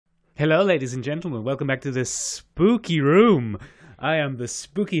Hello, ladies and gentlemen. Welcome back to the Spooky Room. I am the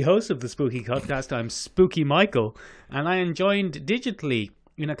spooky host of the Spooky Podcast. I'm Spooky Michael, and I am joined digitally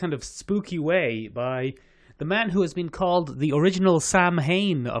in a kind of spooky way by the man who has been called the original Sam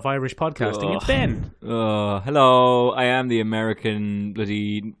Hain of Irish podcasting. It's Ben. Hello. I am the American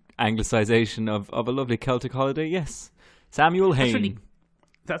bloody Anglicization of a lovely Celtic holiday. Yes, Samuel Hain.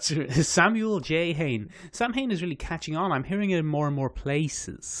 That's Samuel J. Hain. Sam Hain is really catching on. I'm hearing it in more and more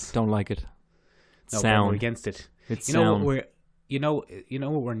places. Don't like it. No, sound. we're against it. It's you know sound. what we're you know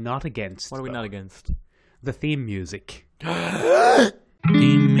what we're not against. What are we not against? The theme music.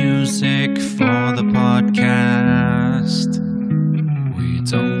 Theme music for the podcast. We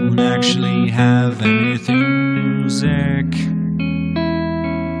don't actually have any theme music,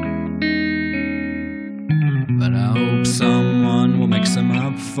 but I hope someone will make some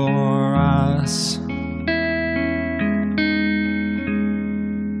up for us.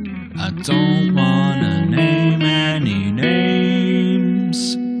 I don't wanna name any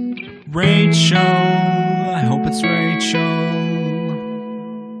names. Rachel, I hope it's Rachel.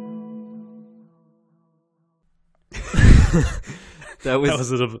 That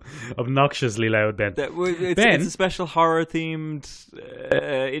was Obnoxiously loud, Ben. it's a special horror-themed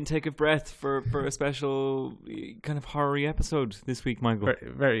intake of breath for a special kind of horror-y episode this week, Michael.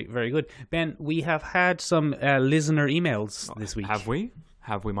 Very, very, very good. Ben, we have had some listener emails this week. Have we?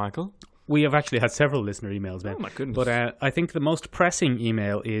 Have we, Michael? We have actually had several listener emails, Ben. Oh, my goodness. But I think the most pressing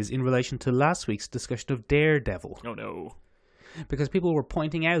email is in relation to last week's discussion of Daredevil. Oh, no. Because people were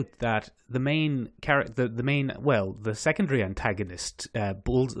pointing out that the main character, the secondary antagonist,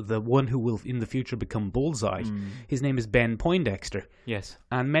 the one who will in the future become Bullseye, his name is Ben Poindexter. Yes.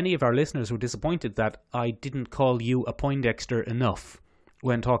 And many of our listeners were disappointed that I didn't call you a Poindexter enough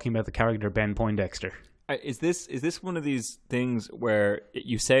when talking about the character Ben Poindexter. Is this one of these things where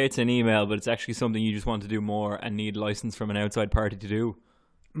you say it's an email, but it's actually something you just want to do more and need license from an outside party to do?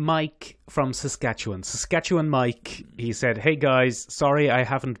 Mike from Saskatchewan Mike, he said, "Hey guys, sorry I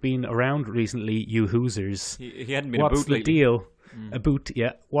haven't been around recently, you hoosers." He hadn't been What's a boot the deal? A boot,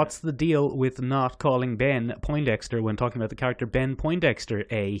 yeah. What's the deal with not calling Ben Poindexter when talking about the character Ben Poindexter,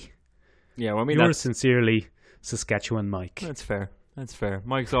 eh? Yeah, well, I mean, Yours sincerely, Saskatchewan Mike. That's fair. That's fair.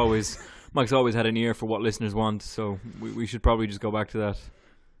 Mike's always had an ear for what listeners want, so we should probably just go back to that.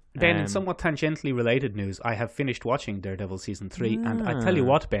 Ben, in somewhat tangentially related news, I have finished watching Daredevil Season 3, and I tell you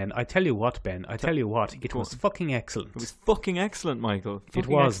what, Ben, it was fucking excellent. It was fucking excellent, Michael. It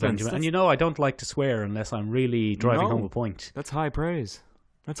was, Benjamin. And you know I don't like to swear unless I'm really driving home a point. That's high praise.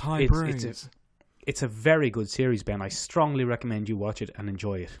 That's high praise. It's a very good series, Ben. I strongly recommend you watch it and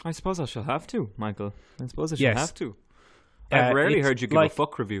enjoy it. I suppose I shall have to, Michael. I suppose I shall have to. I've rarely heard you give a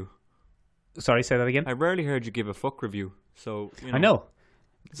fuck review. Sorry, say that again? I rarely heard you give a fuck review, so, you know. I know.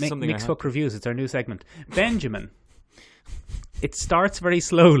 Mixed fuck reviews. It's our new segment. Benjamin, it starts very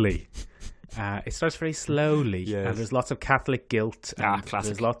slowly. Yes. And there's lots of Catholic guilt. And classic.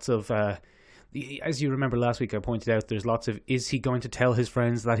 There's lots of, as you remember last week I pointed out, there's lots of, is he going to tell his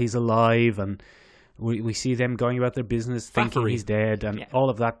friends that he's alive? And we see them going about their business thinking he's dead and all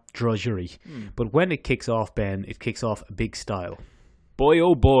of that drudgery. But when it kicks off, Ben, it kicks off a big style. Boy,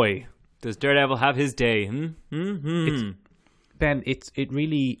 oh boy, does Daredevil have his day. Ben, it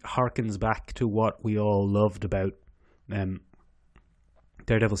really harkens back to what we all loved about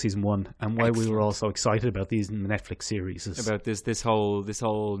Daredevil Season 1 and why we were all so excited about these Netflix series. About this whole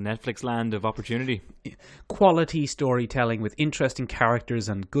Netflix land of opportunity. Quality storytelling with interesting characters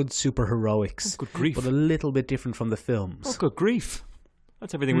and good superheroics. Oh, good grief. But a little bit different from the films. Oh, good grief.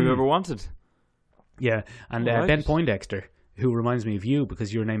 That's everything we've ever wanted. Yeah, and Ben Poindexter, who reminds me of you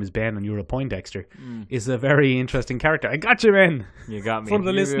because your name is Ben and you're a Poindexter, is a very interesting character. I got you, Ben. You got me. For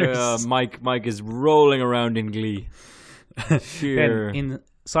the listeners. Mike is rolling around in glee. Ben, in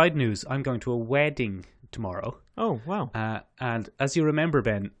side news, I'm going to a wedding tomorrow. Oh, wow. And as you remember,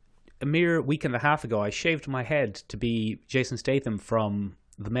 Ben, a mere week and a half ago, I shaved my head to be Jason Statham from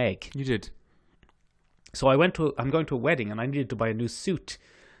The Meg. You did. So I'm going to a wedding and I needed to buy a new suit.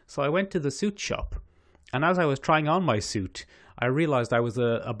 So I went to the suit shop. And as I was trying on my suit, I realized I was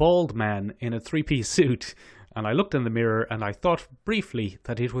a bald man in a three-piece suit. And I looked in the mirror and I thought briefly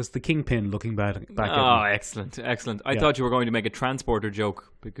that it was the Kingpin looking back at me. Oh, excellent. I thought you were going to make a transporter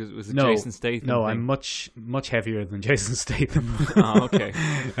joke because it was Jason Statham. No, thing. I'm much heavier than Jason Statham. Oh, okay.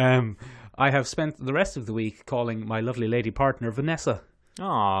 I have spent the rest of the week calling my lovely lady partner Vanessa.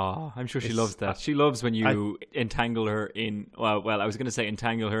 Oh, I'm sure she loves that. She loves when you entangle her in, well, I was going to say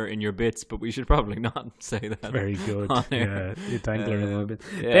entangle her in your bits, but we should probably not say that. Very good. Yeah, entangle her in your bits.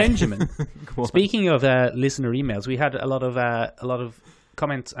 Yeah. Benjamin, speaking of listener emails, we had a lot of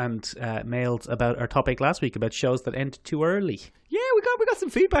comments and mails about our topic last week about shows that end too early. Yeah, we got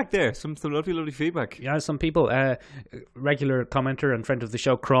some feedback there. Some lovely feedback. Yeah, some people, regular commenter and friend of the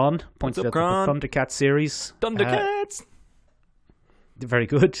show, Kron, pointed out Kron? that the Thundercats series. Thundercats! Very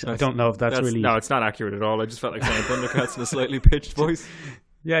good. I don't know if that's really... No, it's not accurate at all. I just felt like saying Thundercats in a slightly pitched voice.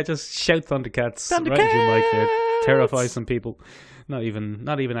 Yeah, just shout Thundercats right into your mic there. Terrify some people. Not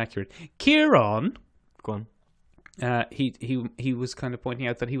even accurate. Kieran... Go on. He was kind of pointing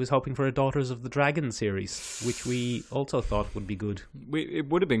out that he was hoping for a Daughters of the Dragon series, which we also thought would be good. It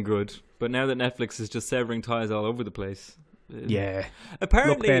would have been good, but now that Netflix is just severing ties all over the place. Yeah.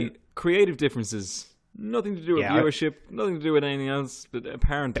 Apparently, creative differences. Nothing to do with viewership, nothing to do with anything else, but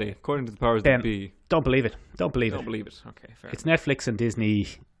apparently, according to the powers that be... Don't believe it. Don't believe it. Okay, fair. It's Netflix and Disney...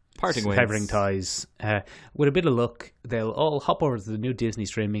 Parting ways. Severing ties. With a bit of luck, they'll all hop over to the new Disney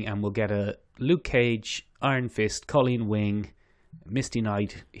streaming and we'll get a Luke Cage, Iron Fist, Colleen Wing, Misty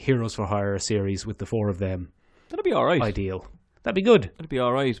Knight, Heroes for Hire series with the four of them. That'd be alright. Ideal. That'd be good. That'd be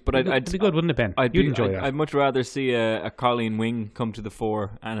alright. But it'd be good, wouldn't it, Ben? You'd enjoy that. I'd much rather see a Colleen Wing come to the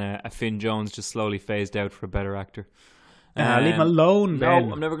fore and a Finn Jones just slowly phased out for a better actor. Leave him alone, Ben.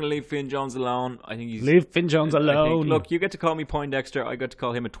 No, I'm never going to leave Finn Jones alone. I think he's... Leave Finn Jones alone. Look, you get to call me Poindexter. I get to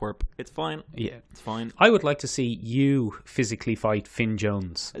call him a twerp. It's fine. Yeah. It's fine. I would like to see you physically fight Finn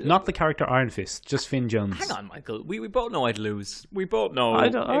Jones. Not the character Iron Fist, just Finn Jones. Hang on, Michael. We both know I'd lose. We both know I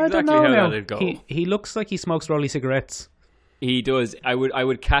don't exactly know how now. that'd go. He looks like he smokes Rolly cigarettes. He does. I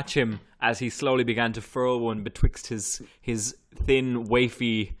would catch him as he slowly began to furl one betwixt his thin,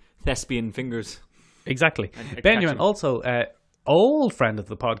 wafy thespian fingers. Exactly. Benjamin, also... old friend of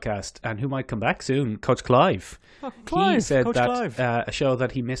the podcast and who might come back soon, Coach Clive. Oh, Clive. He said Coach that Clive. A show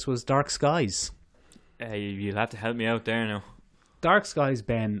that he missed was Dark Skies. You'll have to help me out there now. Dark Skies,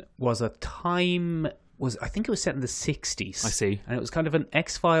 Ben, was a time... I think it was set in the 60s. I see. And it was kind of an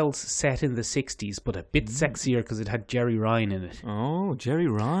X-Files set in the 60s, but a bit sexier because it had Jerry Ryan in it. Oh, Jerry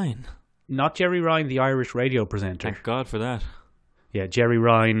Ryan. Not Jerry Ryan, the Irish radio presenter. Thank God for that. Yeah, Jerry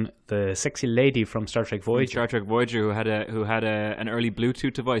Ryan, the sexy lady from Star Trek Voyager. Star Trek Voyager, who had an early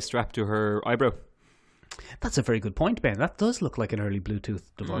Bluetooth device strapped to her eyebrow. That's a very good point, Ben. That does look like an early Bluetooth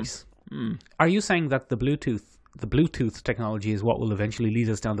device. Are you saying that the Bluetooth technology is what will eventually lead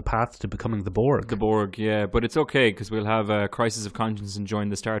us down the path to becoming the Borg? The Borg, yeah, but it's okay because we'll have a crisis of conscience and join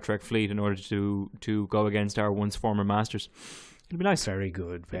the Star Trek fleet in order to go against our once former masters. It'll be nice. Very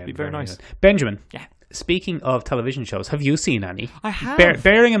good, Ben. It'll be very nice. Good. Benjamin. Yeah. Speaking of television shows, have you seen any? I have.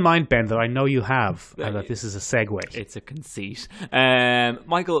 Bearing in mind, Ben, that I know you have, and that this is a segue. It's a conceit.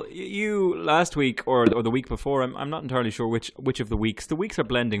 Michael, you last week or the week before, I'm not entirely sure which of the weeks. The weeks are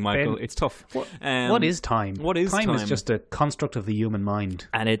blending, Michael. Ben, it's tough. What is time? What is time? Time is just a construct of the human mind.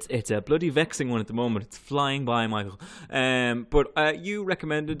 And it's a bloody vexing one at the moment. It's flying by, Michael. But you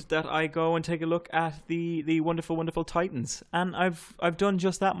recommended that I go and take a look at the wonderful, wonderful Titans. And I've done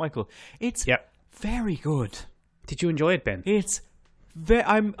just that, Michael. It's... Yeah. Very good. Did you enjoy it, Ben?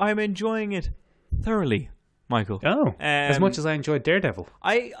 I'm enjoying it thoroughly, Michael. Oh, as much as I enjoyed Daredevil.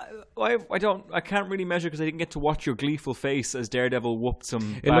 I can't really measure because I didn't get to watch your gleeful face as Daredevil whooped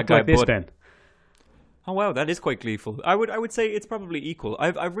some It bad looked guy like this, butt. Ben. Oh wow, that is quite gleeful. I would say it's probably equal.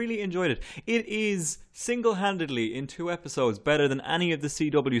 I've really enjoyed it. It is single-handedly in 2 episodes better than any of the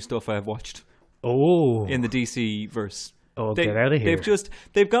CW stuff I have watched. Oh, in the DC verse. Oh, get out of here!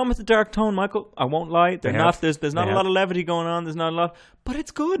 They've gone with the dark tone, Michael. I won't lie. There's not a lot of levity going on. There's not a lot, but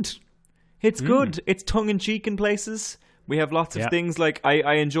it's good. It's good. It's tongue in cheek in places. We have lots of things like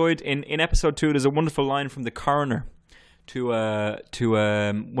I enjoyed in episode 2. There's a wonderful line from the coroner to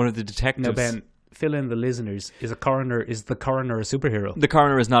one of the detectives. Now, Ben, fill in the listeners. Is the coroner a superhero? The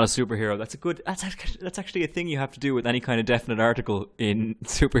coroner is not a superhero. That's actually a thing you have to do with any kind of definite article in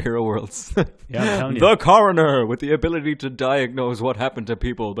superhero worlds. Yeah, I'm telling you. The coroner with the ability to diagnose what happened to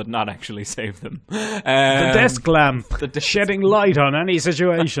people but not actually save them. The desk lamp, shedding light on any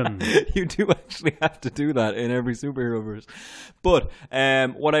situation. You do actually have to do that in every superhero verse. But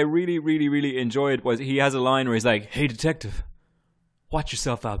what I really, really, really enjoyed was he has a line where he's like, "Hey, detective, watch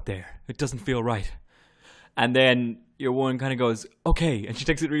yourself out there. It doesn't feel right." And then your one kind of goes, "Okay," and she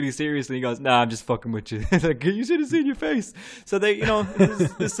takes it really seriously. He goes, "Nah, I'm just fucking with you." Like, you should have seen your face. So they,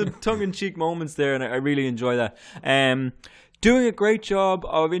 there's some tongue-in-cheek moments there, and I really enjoy that. Doing a great job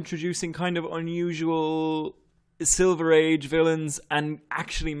of introducing kind of unusual Silver Age villains and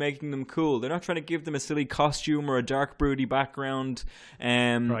actually making them cool. They're not trying to give them a silly costume or a dark, broody background.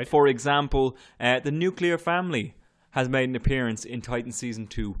 Right. For example, the nuclear family has made an appearance in Titan Season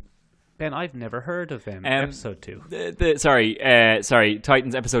 2. Ben, I've never heard of episode 2. Sorry,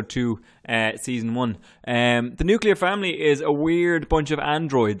 Titans episode 2, season 1. The nuclear family is a weird bunch of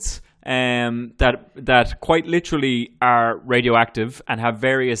androids that quite literally are radioactive and have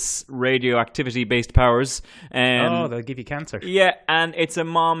various radioactivity based powers. They'll give you cancer. Yeah, and it's a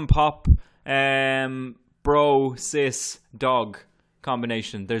mom pop bro cis dog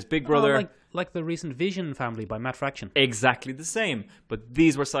combination. There's Big Brother. Like the recent Vision family by Matt Fraction. Exactly the same, but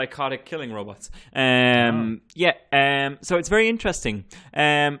these were psychotic killing robots. So it's very interesting.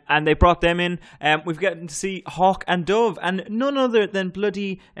 And they brought them in. We've gotten to see Hawk and Dove, and none other than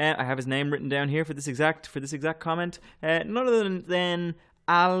bloody. I have his name written down here for this exact comment. None other than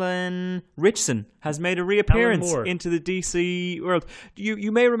Alan Ritchson has made a reappearance into the DC world.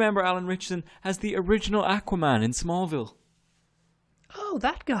 You may remember Alan Ritchson as the original Aquaman in Smallville. Oh,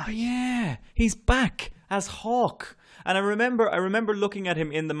 that guy. Yeah, he's back as Hawk. And I remember looking at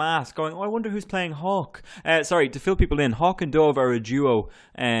him in the mask going, I wonder who's playing Hawk. Sorry, to fill people in, Hawk and Dove are a duo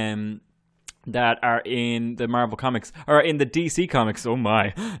that are in the Marvel comics, or in the DC comics, in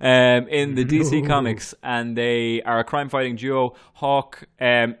the DC comics, and they are a crime-fighting duo. Hawk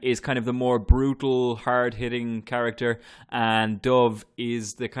is kind of the more brutal, hard-hitting character, and Dove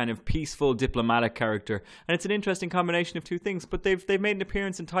is the kind of peaceful, diplomatic character. And it's an interesting combination of two things, but they've made an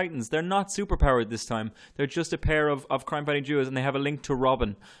appearance in Titans. They're not superpowered this time. They're just a pair of crime-fighting duos, and they have a link to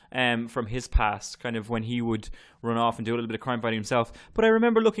Robin from his past, kind of when he would run off and do a little bit of crime fighting himself. But I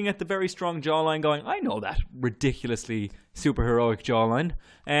remember looking at the very strong jawline going, I know that ridiculously superheroic jawline.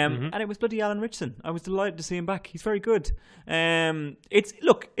 And it was bloody Alan Ritchson. I was delighted to see him back. He's very good.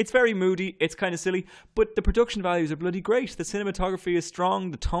 It's very moody. It's kind of silly. But the production values are bloody great. The cinematography is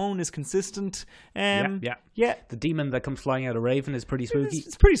strong. The tone is consistent. Yeah. The demon that comes flying out of Raven is pretty spooky.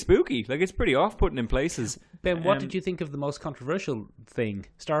 It's pretty spooky. Like, it's pretty off-putting in places. Ben, what did you think of the most controversial thing,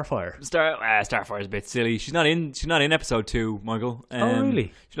 Starfire? Starfire's a bit silly. She's not in episode 2, Michael. Oh,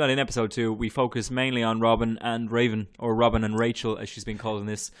 really? She's not in episode 2. We focus mainly on Robin and Raven, or Robin and Rachel, as she's been called in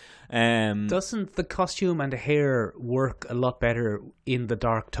this. Doesn't the costume and the hair work a lot better in the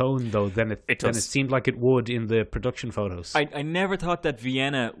dark tone, though, than it seemed like it would in the production photos? I never thought that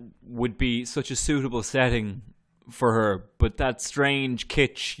Vienna would be such a suitable setting for her, but that strange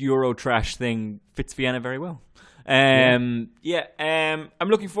kitsch Eurotrash thing fits Vienna very well. I'm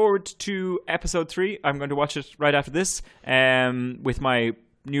looking forward to episode 3. I'm going to watch it right after this with my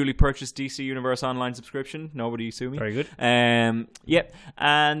newly purchased DC Universe online subscription. Nobody sue me. Very good. And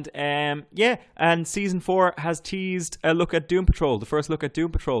season 4 has teased a look at Doom Patrol, the first look at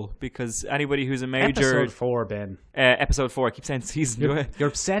Doom Patrol, because anybody who's a major episode 4, Ben. Episode 4. I keep saying season. You're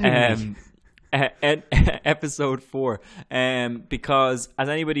upsetting me. Episode 4, because as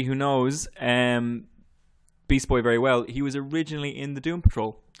anybody who knows Beast Boy very well, he was originally in the Doom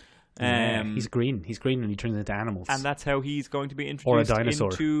Patrol. He's green and he turns into animals, and that's how he's going to be introduced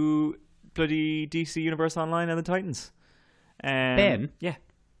into bloody DC Universe Online and the Titans. Ben,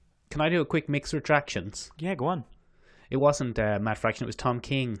 can I do a quick mix retractions? Yeah, go on. It wasn't Matt Fraction, it was Tom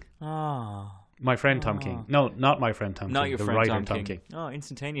King. My friend Tom King. No, not my friend Tom King. Not your the friend writer Tom King. Oh,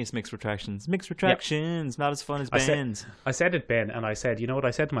 instantaneous mixed retractions. Mixed retractions, not as fun as Ben's. I said it, Ben, and I said, you know what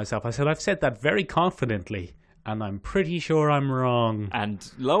I said to myself? I said, I've said that very confidently, and I'm pretty sure I'm wrong. And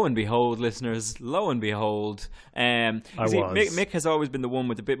lo and behold, listeners, Mick has always been the one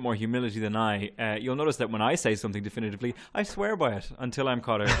with a bit more humility than I. You'll notice that when I say something definitively, I swear by it until I'm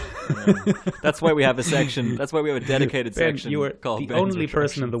caught out. That's why we have a section. That's why we have a dedicated Ben, section. You are called the Ben's only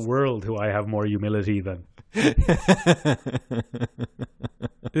person in the world who I have more humility than.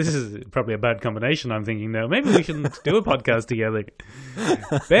 This is probably a bad combination, I'm thinking now. Maybe we shouldn't do a podcast together.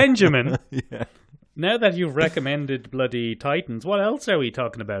 Benjamin. Yeah. Now that you've recommended bloody Titans, what else are we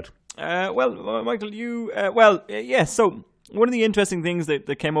talking about? Michael, so one of the interesting things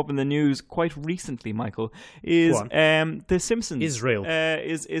that came up in the news quite recently, Michael, is The Simpsons. Israel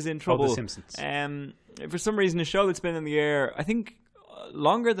is in trouble. Oh, The Simpsons. For some reason, a show that's been in the air, I think,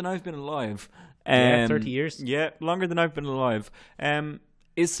 longer than I've been alive. 30 years? Yeah, longer than I've been alive.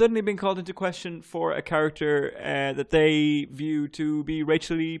 Is suddenly being called into question for a character that they view to be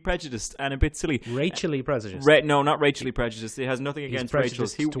racially prejudiced and a bit silly. Racially prejudiced? No, not racially prejudiced. It has nothing against Rachel.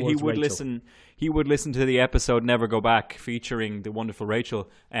 He would listen. He would listen to the episode "Never Go Back" featuring the wonderful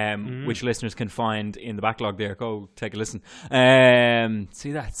Rachel, which listeners can find in the backlog. There, go take a listen.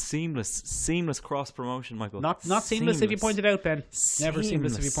 See that seamless cross promotion, Michael. Not seamless if you point it out, Ben. Never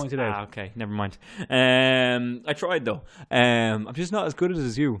seamless if you point it out. Okay, never mind. I tried though. I'm just not as good at it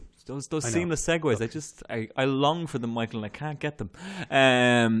as you. Those seamless segues. I long for them, Michael, and I can't get them.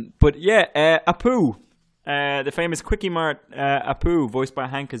 But yeah, Apu. the famous Quickie Mart Apu, voiced by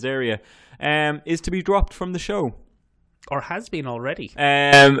Hank Azaria, is to be dropped from the show. Or has been already.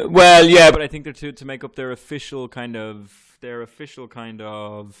 Well, yeah, but I think they're to make up their official kind of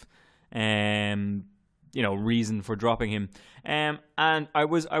reason for dropping him. And I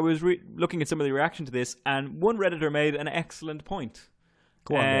was looking at some of the reaction to this, and one Redditor made an excellent point.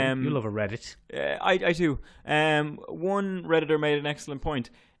 Go on, then. You love a Reddit. I do. One Redditor made an excellent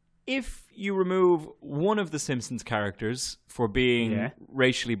point. If you remove one of the Simpsons characters for being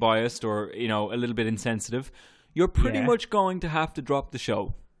racially biased or, a little bit insensitive, you're pretty much going to have to drop the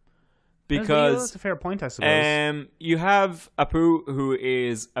show. Because that's a fair point, I suppose. You have Apu, who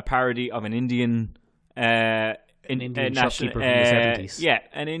is a parody of an Indian Indian shopkeeper from the 70s. Yeah,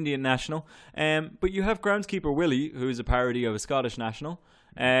 an Indian national. But you have Groundskeeper Willie, who's a parody of a Scottish national.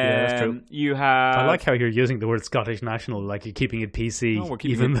 Yeah, that's true. You have... I like how you're using the word Scottish national, like you're keeping it PC,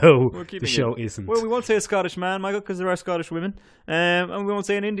 even though the show isn't. Well, we won't say a Scottish man, Michael, because there are Scottish women. And we won't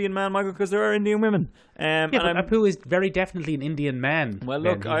say an Indian man, Michael, because there are Indian women. But Apu is very definitely an Indian man. Well,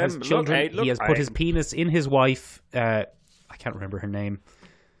 look, he has children. He has put his penis in his wife. I can't remember her name.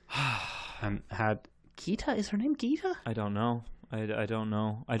 And had... Geeta? Is her name Geeta? I don't know. I don't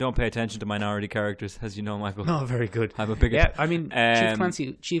know. I don't pay attention to minority characters, as you know, Michael. Oh, very good. I'm a bigot. Yeah, I mean,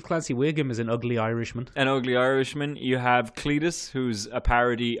 Chief Clancy Wiggum is an ugly Irishman. An ugly Irishman. You have Cletus, who's a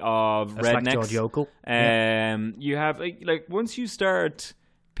parody of Rednecks. Like George Yokel. You have, like, once you start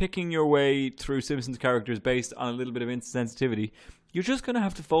picking your way through Simpsons characters based on a little bit of insensitivity, you're just going to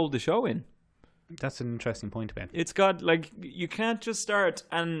have to fold the show in. That's an interesting point, Ben. It's got, like, you can't just start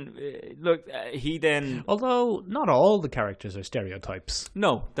and, he then... Although, not all the characters are stereotypes.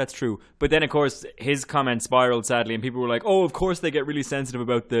 No, that's true. But then, of course, his comment spiraled, sadly, and people were like, oh, of course they get really sensitive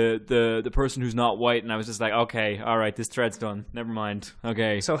about the person who's not white, and I was just like, okay, all right, this thread's done. Never mind.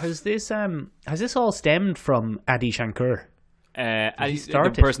 Okay. So has this all stemmed from Adi Shankar?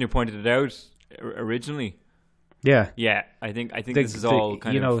 The person who pointed it out originally. Yeah, I think this is all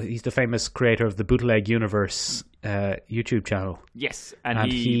kind of... he's the famous creator of the Bootleg Universe YouTube channel. Yes,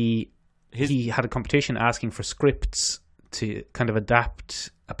 and he had a competition asking for scripts to kind of adapt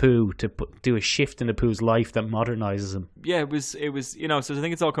Apu to do a shift in Apu's life that modernizes him. Yeah, it was so I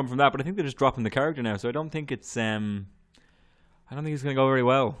think it's all come from that, but I think they're just dropping the character now, so I don't think it's it's going to go very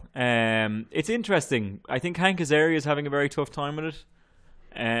well. It's interesting. I think Hank Azaria is having a very tough time with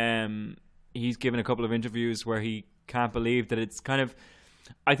it. He's given a couple of interviews where he can't believe that it's kind of...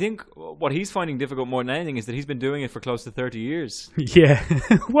 I think what he's finding difficult more than anything is that he's been doing it for close to 30 years. Yeah.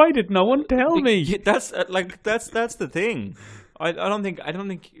 Why did no one tell me? That's the thing. I don't think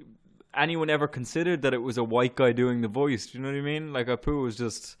anyone ever considered that it was a white guy doing the voice. Do you know what I mean? Like, Apu was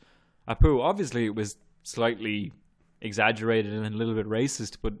just... Apu, obviously it was slightly exaggerated and a little bit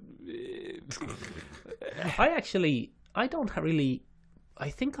racist, but... I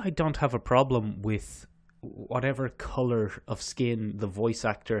think I don't have a problem with whatever color of skin the voice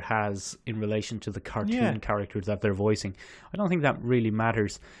actor has in relation to the cartoon characters that they're voicing. I don't think that really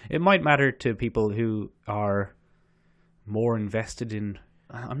matters. It might matter to people who are more invested in...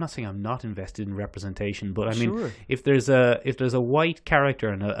 I'm not saying I'm not invested in representation, but I mean, if there's a white character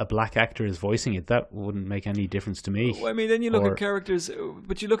and a black actor is voicing it, that wouldn't make any difference to me. Well, I mean, then you look at characters,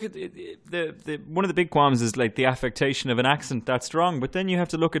 but you look at the one of the big qualms is like the affectation of an accent that's strong. But then you have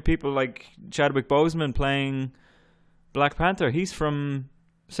to look at people like Chadwick Boseman playing Black Panther. He's from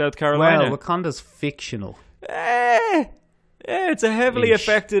South Carolina. Well, Wakanda's fictional. It's a heavily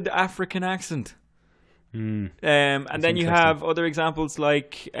affected African accent. And then you have other examples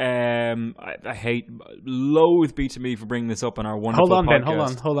like I hate loathe be to me for bringing this up on our wonderful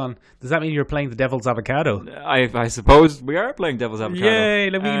podcast. Hold on. Does that mean you're playing the Devil's Avocado? I suppose we are playing Devil's Avocado. Yay!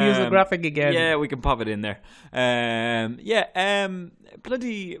 We can use the graphic again. Yeah, we can pop it in there.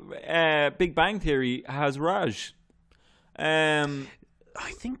 Bloody Big Bang Theory has Raj.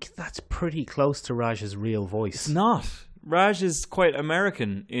 I think that's pretty close to Raj's real voice. It's not. Raj is quite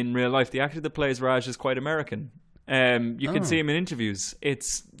American in real life. The actor that plays Raj is quite American. You can see him in interviews.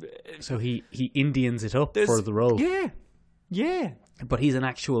 So he Indians it up for the role. Yeah. But he's an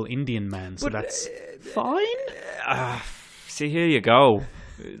actual Indian man, so that's fine. See, here you go.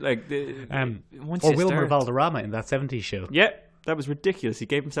 Like, or Wilmer Valderrama in that 70s show. Yeah, that was ridiculous. He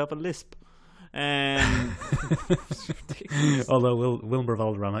gave himself a lisp. Although Wilmer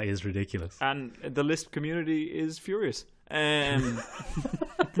Valderrama is ridiculous, and the lisp community is furious. The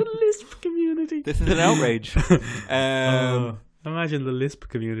lisp community. This is an outrage. Imagine the lisp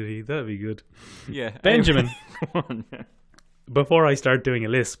community. That'd be good. Yeah, Benjamin. Come on. Before I start doing a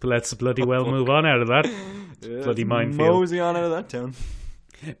lisp, let's bloody well move on out of that. Bloody minefield. Mosey on out of that town.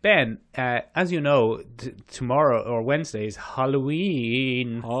 Ben, as you know, tomorrow or Wednesday is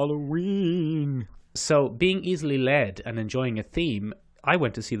Halloween. Halloween. So, being easily led and enjoying a theme, I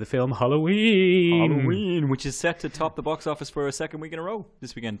went to see the film Halloween. Which is set to top the box office for a second week in a row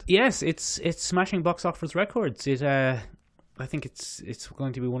this weekend. Yes, it's smashing box office records. I think it's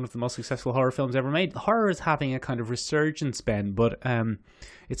going to be one of the most successful horror films ever made. Horror is having a kind of resurgence, Ben, but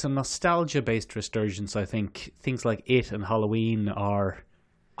it's a nostalgia-based resurgence. I think things like It and Halloween are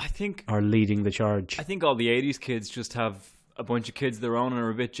leading the charge. I think all the 80s kids just have a bunch of kids of their own and are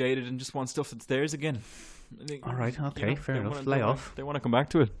a bit jaded and just want stuff that's theirs again. All right, okay, fair enough. Lay off. They want to come back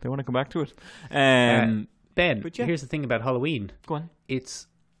to it. Ben, yeah. here's the thing about Halloween. Go on. It's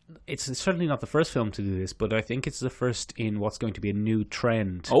certainly not the first film to do this, but I think it's the first in what's going to be a new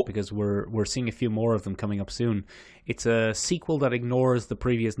trend. Because we're seeing a few more of them coming up soon. It's a sequel that ignores the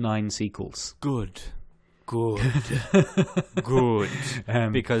previous 9 sequels. Good.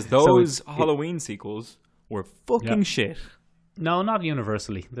 Because Halloween sequels were fucking shit. No, not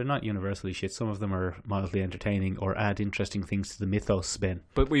universally. They're not universally shit. Some of them are mildly entertaining or add interesting things to the mythos, Ben.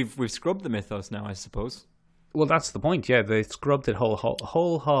 But we've scrubbed the mythos now, I suppose. Well, that's the point, yeah. They scrubbed it whole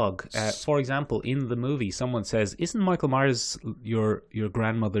hog. For example, in the movie, someone says, "Isn't Michael Myers your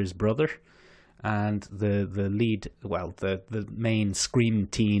grandmother's brother?" And the lead, well, the main scream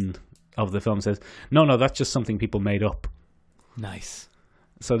teen of the film says, No, that's just something people made up. Nice.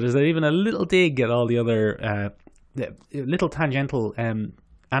 So there's even a little dig at all the other, little tangential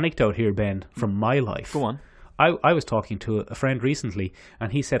anecdote here, Ben, from my life. Go on. I was talking to a friend recently,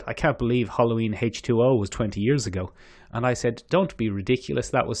 and he said, I can't believe Halloween H2O was 20 years ago. And I said, don't be ridiculous,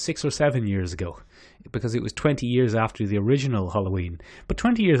 that was 6 or 7 years ago. Because it was 20 years after the original Halloween. But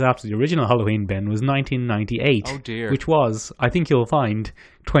 20 years after the original Halloween, Ben, was 1998. Oh dear. Which was, I think you'll find,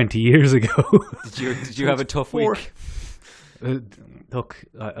 20 years ago. Did you have a tough week? Look,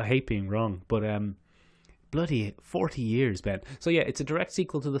 I hate being wrong, but bloody 40 years, Ben. So yeah, it's a direct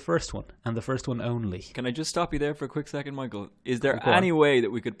sequel to the first one, and the first one only. Can I just stop you there for a quick second, Michael? Is there any way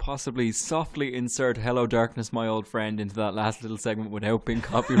that we could possibly softly insert Hello Darkness, My Old Friend into that last little segment without being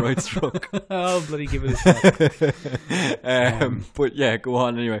copyright struck? Oh, bloody give it a shot. But yeah, go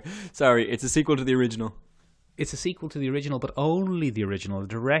on anyway. Sorry, it's a sequel to the original. It's a sequel to the original, but only the original, a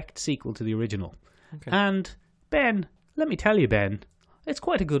direct sequel to the original. Okay. And, Ben, let me tell you, Ben, it's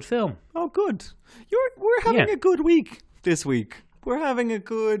quite a good film. Oh, good. We're having a good week this week. We're having a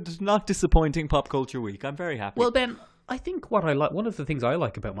good, not disappointing pop culture week. I'm very happy. Well, Ben, I think one of the things I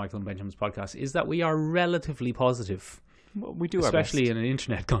like about Michael and Benjamin's podcast is that we are relatively positive. Well, we do, especially in an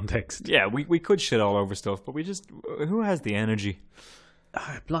internet context. Yeah, we could shit all over stuff, but who has the energy?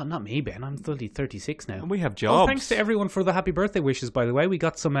 Not me, Ben. I'm 36 now. And we have jobs. Oh, thanks to everyone for the happy birthday wishes, by the way. We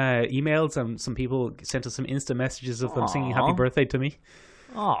got some emails and some people sent us some Insta messages of them singing happy birthday to me.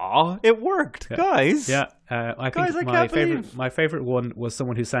 Aw, it worked, guys. Yeah, I think my favorite one was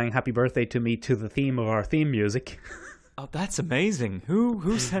someone who sang happy birthday to me to the theme of our theme music. Oh, that's amazing.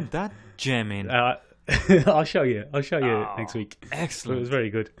 Who sent that gem in? I'll show you next week. Excellent. It was very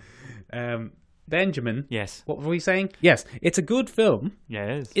good. Benjamin. Yes. What were we saying? Yes, it's a good film.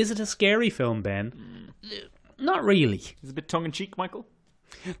 Yes. Is it a scary film, Ben? Not really. Is it a bit tongue-in-cheek, Michael?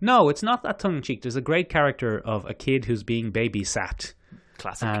 No, it's not that tongue-in-cheek. There's a great character of a kid who's being babysat.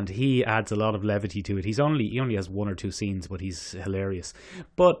 Classic. And he adds a lot of levity to it. He only has 1 or 2 scenes, but he's hilarious.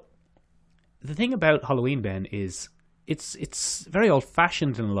 But the thing about Halloween, Ben, is it's very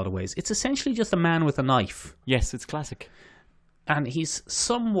old-fashioned in a lot of ways. It's essentially just a man with a knife. Yes, it's classic. And he's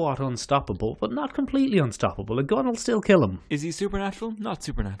somewhat unstoppable, but not completely unstoppable. A gun will still kill him. Is he supernatural? Not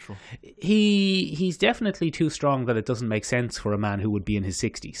supernatural. He's definitely too strong that it doesn't make sense for a man who would be in his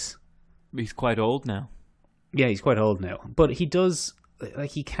 60s. He's quite old now. Yeah, he's quite old now. But he does...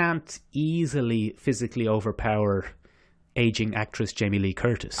 he can't easily physically overpower aging actress Jamie Lee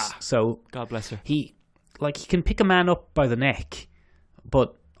Curtis. So God bless her. He can pick a man up by the neck,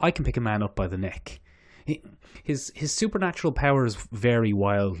 but I can pick a man up by the neck. His supernatural powers vary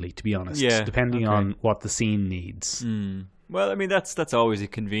wildly, to be honest, depending on what the scene needs. Well, I mean, that's always a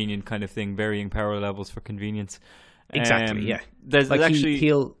convenient kind of thing, varying power levels for convenience. Exactly, yeah. There's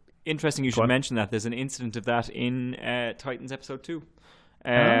actually... Interesting you should mention that. There's an incident of that in Titans Episode 2.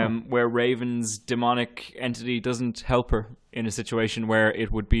 Where Raven's demonic entity doesn't help her in a situation where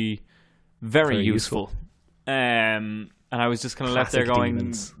it would be very useful. And I was just kind of left there going,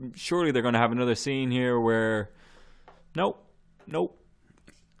 demons. Surely they're going to have another scene here where... Nope.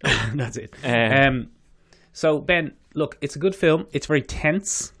 That's it. So, Ben, look, it's a good film. It's very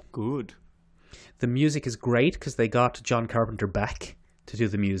tense. Good. The music is great because they got John Carpenter back to do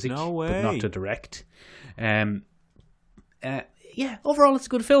the music. No way. But not to direct. yeah, overall it's a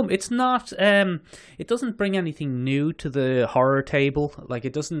good film. It's not, it doesn't bring anything new to the horror table. Like,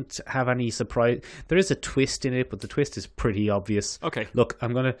 it doesn't have any surprise. There is a twist in it, but the twist is pretty obvious. Okay. Look,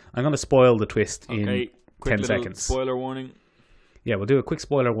 I'm gonna spoil the twist in Quick 10 little seconds. Spoiler warning. Yeah, we'll do a quick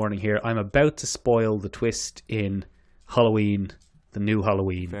spoiler warning here. I'm about to spoil the twist in Halloween, the new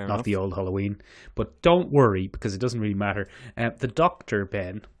Halloween, Fair not enough. the old Halloween. But don't worry, because it doesn't really matter. The doctor,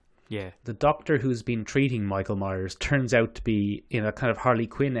 Ben, Yeah. the doctor who's been treating Michael Myers, turns out to be, in a kind of Harley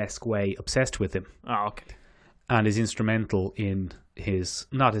Quinn-esque way, obsessed with him, Oh, okay. and is instrumental in his,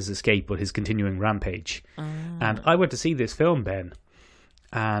 not his escape, but his continuing rampage. And I went to see this film, Ben,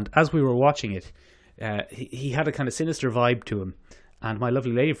 and as we were watching it, he had a kind of sinister vibe to him, and my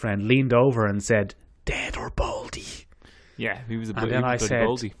lovely lady friend leaned over and said, "Dead or Baldy?" Yeah, he was a And bit then I said-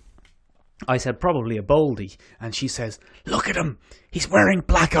 boldy. I said, "Probably a Baldy," and she says, "Look at him, he's wearing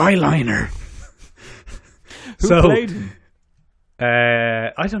black eyeliner." Who So, played him?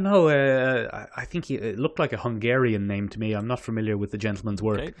 I don't know. I think it looked like a Hungarian name to me. I'm not familiar with the gentleman's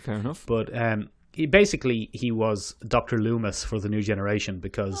work, Okay, fair enough. but he was Dr. Loomis for the new generation,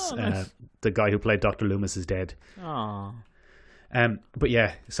 because nice. the guy who played Dr. Loomis is dead. Oh. But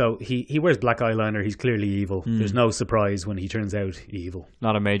yeah, so he wears black eyeliner. He's clearly evil. There's no surprise when he turns out evil.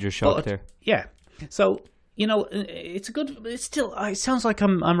 Not a major shock But, there. yeah, so it's a good. It's still. It sounds like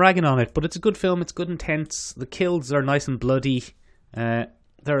I'm ragging on it, but it's a good film. It's good and tense. The kills are nice and bloody. There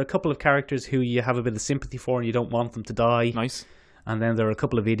are a couple of characters who you have a bit of sympathy for, and you don't want them to die. Nice. And then there are a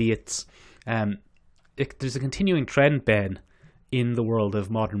couple of idiots. There's a continuing trend, Ben, in the world of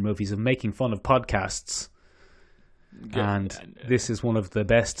modern movies of making fun of podcasts. And this is one of the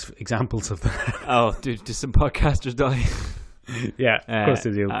best examples of that. Oh, do some podcasters die? Yeah, of course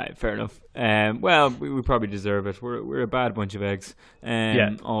they do. Fair enough. Well, we probably deserve it. We're a bad bunch of eggs.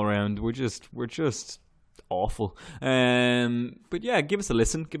 All around. We're just awful. But yeah, give us a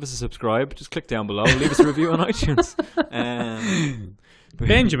listen. Give us a subscribe. Just click down below. Leave us a review on iTunes.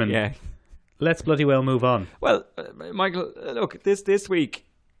 Benjamin. Yeah. Let's bloody well move on. Well, Michael, look, this week,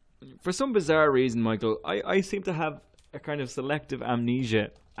 for some bizarre reason, Michael, I seem to have a kind of selective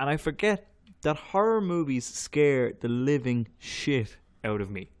amnesia, and I forget that horror movies scare the living shit out of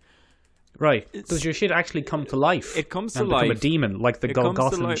me. Right. Does your shit actually come to life? It comes to and become life. a demon, like the It comes to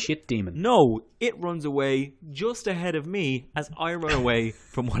Golgothan life. shit demon? No, it runs away just ahead of me as I run away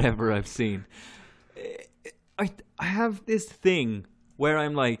from whatever I've seen. I have this thing where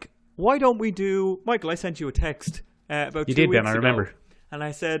I'm like, why don't we do... Michael, I sent you a text about 2 You did, weeks Ben, I ago. remember. And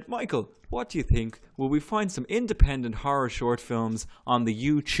I said, Michael, what do you think? Will we find some independent horror short films on the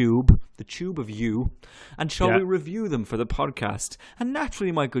YouTube, the tube of you, and shall Yeah. we review them for the podcast? And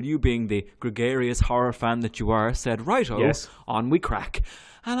naturally, Michael, you being the gregarious horror fan that you are, said, righto, Yes. on we crack.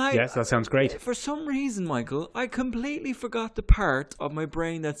 And Yes, that sounds great. For some reason, Michael, I completely forgot the part of my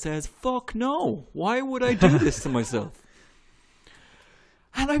brain that says, fuck no, why would I do this to myself?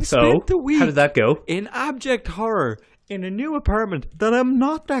 And I've So, spent the week how did that go? in abject horror in a new apartment that I'm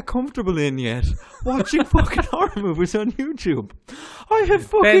not that comfortable in yet, watching fucking horror movies on YouTube. I have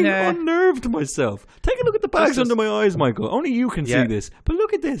fucking Ben, unnerved myself. Take a look at the bags Just under my eyes, Michael. Only you can Yeah. see this. But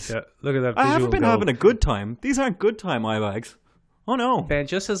look at this. Yeah, look at that. I haven't visual been goal. having a good time. These aren't good time eye bags. Oh no. Ben,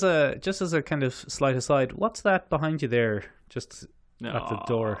 just as a kind of slight aside, what's that behind you there? Just at the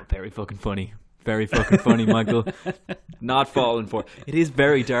door. Very fucking funny. Very fucking funny, Michael. Not falling for it. It is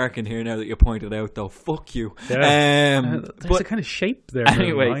very dark in here now that you pointed out, though. Fuck you. Yeah. There's But a kind of shape there.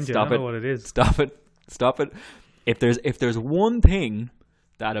 anyway, behind you. I stop don't it. know what it is. Stop it. If there's one thing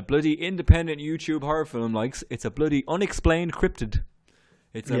that a bloody independent YouTube horror film likes, it's a bloody unexplained cryptid.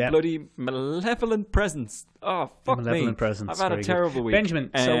 It's a Yeah. bloody malevolent presence. Oh, fuck me. Malevolent presence. I've had Very a good. terrible week.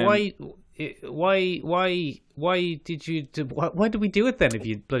 Benjamin, so why did you why did we do it then if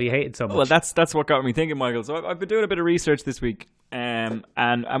you bloody hate it so much? Well, that's what got me thinking, Michael. So I've been doing a bit of research this week, and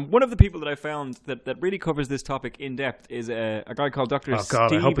one of the people that I found that really covers this topic in depth is a guy called Dr. Oh God,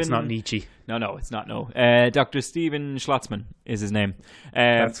 Steven... I hope it's not Nietzsche. No, it's not. No, Dr. Steven Schlotzman is his name.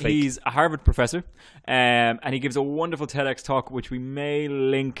 That's fake. He's a Harvard professor, and he gives a wonderful TEDx talk, which we may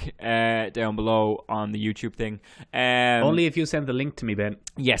link down below on the YouTube thing. Only if you send the link to me, Ben.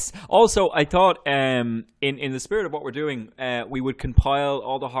 Yes. Also, I thought in the spirit of what we're doing, we would compile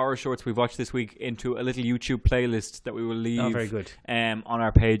all the horror shorts we've watched this week into a little YouTube playlist that we will leave Good. on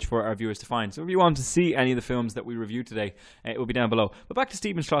our page for our viewers to find. So if you want to see any of the films that we review today, it will be down below. But back to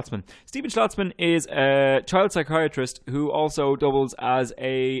Stephen Schlotzman. Stephen Schlotzman is a child psychiatrist who also doubles as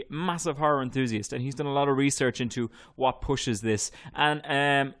a massive horror enthusiast, and he's done a lot of research into what pushes this.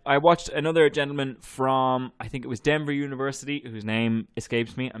 And I watched another gentleman from, I think it was Denver University, whose name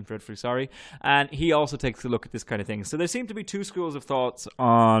escapes me. I'm dreadfully sorry. And he also takes a look at this kind of thing. So there seem to be two schools of thoughts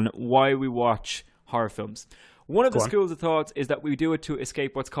on why we watch horror films. One of the schools of thought is that we do it to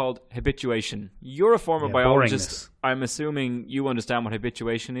escape what's called habituation. You're a former biologist. Boringness. I'm assuming you understand what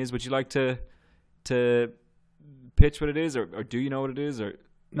habituation is. Would you like to pitch what it is, or do you know what it is? Or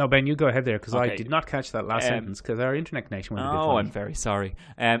No, Ben, you go ahead there, because Okay. I did not catch that last sentence, because our internet connection went a bit Oh, funny. I'm very sorry.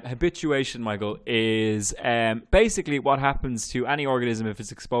 Habituation, Michael, is basically what happens to any organism if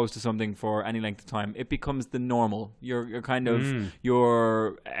it's exposed to something for any length of time. It becomes the normal. Your kind of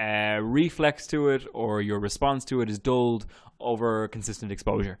your reflex to it or your response to it is dulled over consistent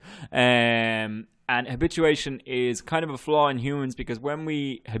exposure. And habituation is kind of a flaw in humans because when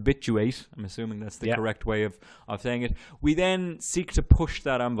we habituate, I'm assuming that's the correct way of saying it, we then seek to push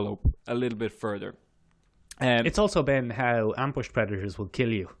that envelope a little bit further. It's also been how ambush predators will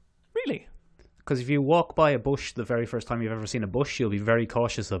kill you. Really? Because if you walk by a bush the very first time you've ever seen a bush, you'll be very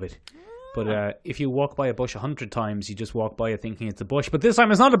cautious of it. But if you walk by a bush 100 times, you just walk by it thinking it's a bush. But this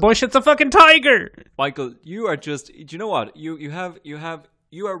time it's not a bush, it's a fucking tiger! Michael, you are just... Do you know what?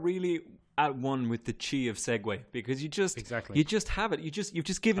 You are really at one with the chi of segue because you just have it. You've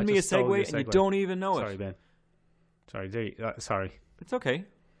just given me a segue and you don't even know Sorry, Ben. Sorry, sorry. It's okay.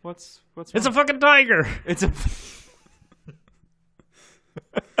 What's wrong? It's a fucking tiger! It's a...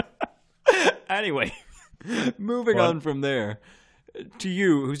 Anyway, moving on from there to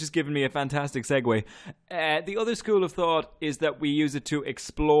you, who's just given me a fantastic segue. The other school of thought is that we use it to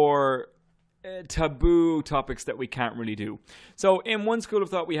explore taboo topics that we can't really do. So in one school of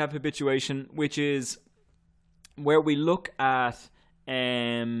thought, we have habituation, which is where we look at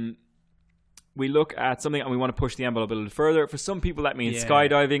something and we want to push the envelope a little further. For some people, that means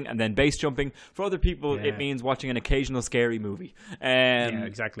skydiving and then base jumping. For other people, it means watching an occasional scary movie.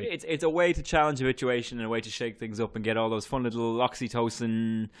 Exactly. It's a way to challenge habituation and a way to shake things up and get all those fun little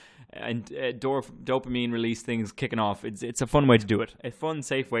oxytocin and dopamine release things kicking off. It's a fun way to do it. A fun,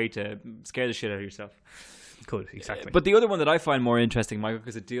 safe way to scare the shit out of yourself. Good, exactly. But the other one that I find more interesting, Michael,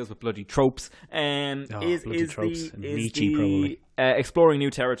 because it deals with bloody tropes, is exploring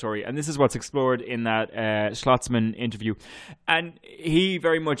new territory. And this is what's explored in that Schlotzman interview. And he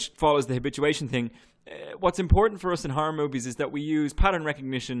very much follows the habituation thing. What's important for us in horror movies is that we use pattern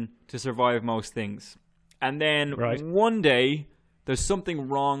recognition to survive most things. And then one day, there's something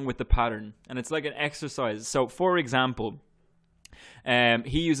wrong with the pattern. And it's like an exercise. So, for example...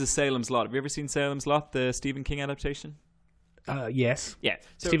 he uses Salem's Lot. Have you ever seen Salem's Lot, the Stephen King adaptation? Yes. Yeah.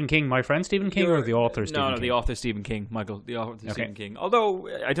 So Stephen King, my friend Stephen King, or the author Stephen King? No, the author Stephen King, Michael. The author Stephen King. Although,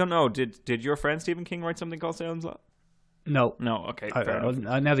 I don't know, did your friend Stephen King write something called Salem's Lot? No. No, okay, fair enough.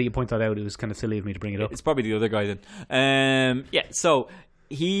 Now that you point that out, it was kind of silly of me to bring it up. It's probably the other guy then. So...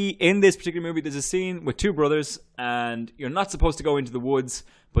 in this particular movie, there's a scene with two brothers, and you're not supposed to go into the woods,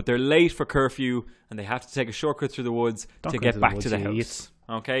 but they're late for curfew, and they have to take a shortcut through the woods to get back to the house.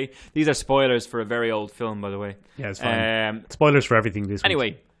 Okay? These are spoilers for a very old film, by the way. Yeah, it's fine. Spoilers for everything this week.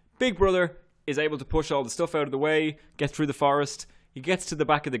 Anyway, Big Brother is able to push all the stuff out of the way, get through the forest. He gets to the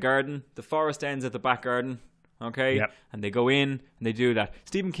back of the garden. The forest ends at the back garden. Okay? Yep. And they go in and they do that.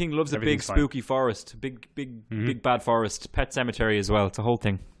 Stephen King loves a big spooky forest. Big bad forest. Pet Cemetery as well. It's a whole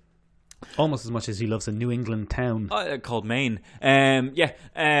thing. Almost as much as he loves a New England town. Called Maine.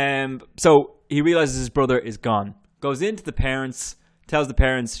 So he realizes his brother is gone. Goes into the parents, tells the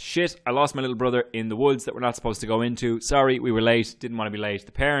parents, shit, I lost my little brother in the woods that we're not supposed to go into. Sorry, we were late. Didn't want to be late.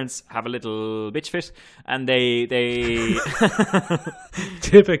 The parents have a little bitch fit, and they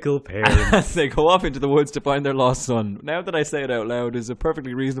Typical parents. they go off into the woods to find their lost son. Now that I say it out loud, is a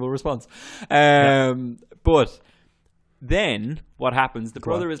perfectly reasonable response. But then what happens? The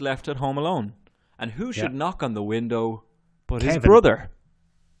brother is left at home alone, and who should knock on the window but his brother?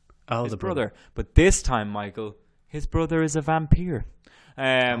 Oh, his brother. But this time, Michael, his brother is a vampire.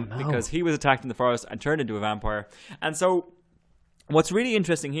 Because he was attacked in the forest and turned into a vampire. And so what's really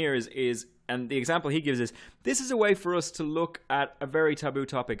interesting here is and the example he gives is, this is a way for us to look at a very taboo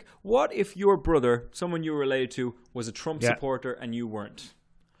topic. What if your brother, someone you were related to, was a Trump supporter and you weren't?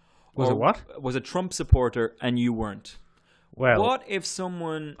 Was it what? Was a Trump supporter and you weren't? Well, what if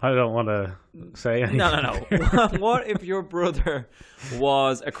someone... I don't want to say anything. No. What if your brother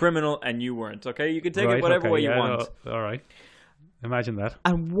was a criminal and you weren't? Okay, you can take it whatever way you want. All right. Imagine that.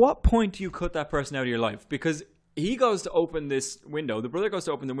 At what point do you cut that person out of your life? Because he goes to open this window. The brother goes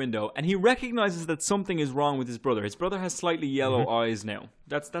to open the window, and he recognizes that something is wrong with his brother. His brother has slightly yellow eyes now.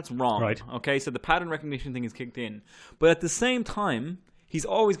 That's wrong. Right. Okay, so the pattern recognition thing is kicked in. But at the same time, he's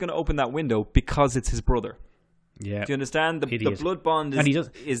always going to open that window because it's his brother. Yeah. Do you understand? The blood bond is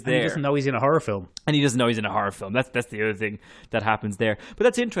there. And he doesn't know he's in a horror film. And he doesn't know he's in a horror film. That's the other thing that happens there. But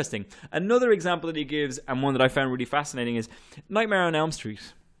that's interesting. Another example that he gives, and one that I found really fascinating, is Nightmare on Elm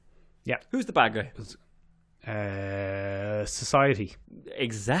Street. Yeah. Who's the bad guy? Society.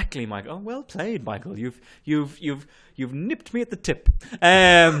 Exactly, Michael. Oh, well played, Michael. You've nipped me at the tip.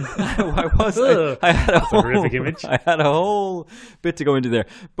 I had a horrific image. I had a whole bit to go into there.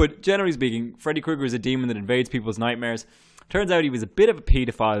 But generally speaking, Freddy Krueger is a demon that invades people's nightmares. Turns out he was a bit of a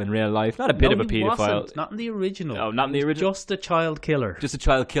paedophile in real life. Not a bit of a paedophile. Wasn't. Not in the original. Oh, not in the original. Just a child killer. Just a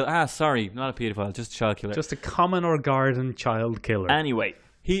child killer. Ah, sorry, not a paedophile. Just a child killer. Just a common or garden child killer. Anyway,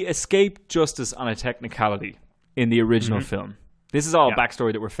 he escaped justice on a technicality in the original film. This is all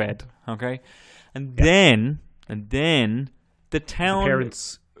backstory that we're fed, okay? And then the town... The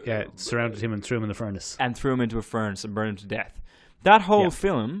parents surrounded him and threw him in the furnace. And threw him into a furnace and burned him to death. That whole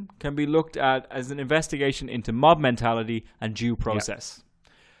film can be looked at as an investigation into mob mentality and due process.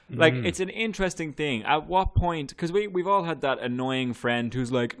 Like, it's an interesting thing. At what point... Because we've all had that annoying friend who's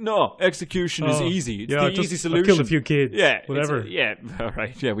like, no, execution is easy. It's the easy solution. I killed a few kids. Yeah. Whatever. All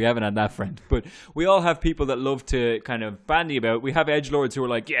right. Yeah, we haven't had that friend. But we all have people that love to kind of bandy about. We have edgelords who are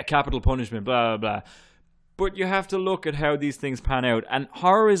like, yeah, capital punishment, blah, blah, blah. But you have to look at how these things pan out. And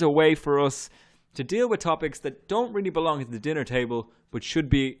horror is a way for us to deal with topics that don't really belong at the dinner table but should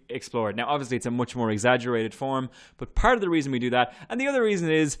be explored. Now, obviously, it's a much more exaggerated form, but part of the reason we do that, and the other reason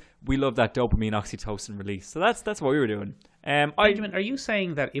is we love that dopamine oxytocin release. So that's what we were doing. Benjamin, are you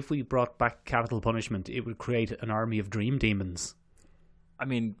saying that if we brought back capital punishment, it would create an army of dream demons? I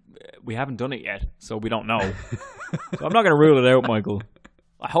mean, we haven't done it yet, so we don't know. So I'm not going to rule it out, Michael.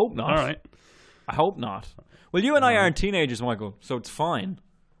 I hope not. All right. I hope not. Well, you and I aren't teenagers, Michael, so it's fine.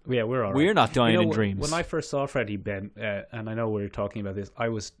 Yeah, we're all right. We're not dying in dreams. When I first saw Freddy, Ben, and I know we were talking about this, I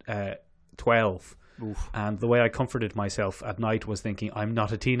was 12. Oof. And the way I comforted myself at night was thinking, I'm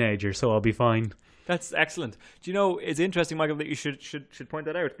not a teenager, so I'll be fine. That's excellent. Do you know, it's interesting, Michael, that you should point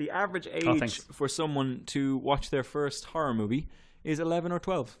that out. The average age for someone to watch their first horror movie is 11 or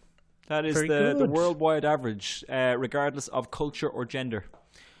 12. That is the worldwide average, regardless of culture or gender.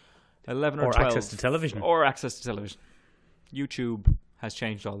 11 or 12. Or access to television. Or access to television. YouTube has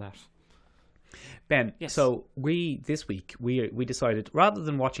changed all that. Ben, so this week we decided, rather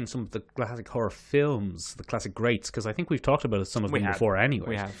than watching some of the classic horror films, the classic greats, because I think we've talked about some of them before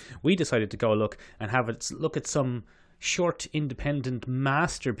anyway, we decided to go look at some short independent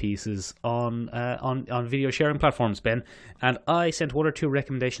masterpieces on video sharing platforms, Ben. And I sent one or two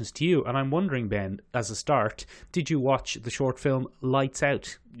recommendations to you, and I'm wondering, Ben, as a start, did you watch the short film Lights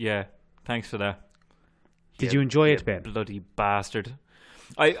Out? Yeah, thanks for that. Did you enjoy it, Ben? Bloody bastard.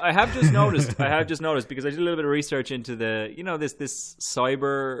 I have just noticed. Because I did a little bit of research into the, this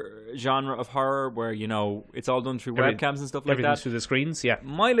cyber genre of horror where, it's all done through webcams and stuff like that. Everything's through the screens, yeah.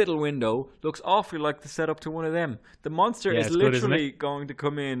 My little window looks awfully like the setup to one of them. The monster is literally going to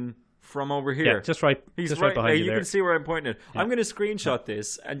come in from over here. Yeah, just right behind you there. You can see where I'm pointing it. Yeah. I'm going to screenshot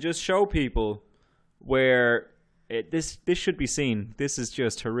this and just show people where this should be seen. This is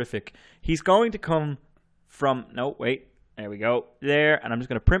just horrific. He's going to come from... No, wait. There we go. There. And I'm just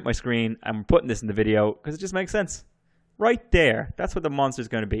going to print my screen. I'm putting this in the video because it just makes sense. Right there. That's what the monster's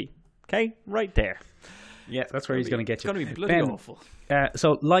going to be. Okay? Right there. Yeah, that's where he's going to get you. It's going to be bloody awful.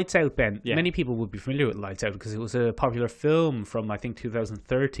 So, Lights Out, Ben. Yeah. Many people would be familiar with Lights Out because it was a popular film from, I think,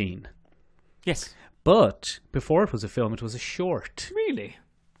 2013. Yes. But before it was a film, it was a short. Really?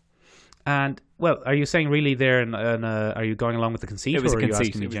 And, well, are you saying really there, and are you going along with the conceit, or are you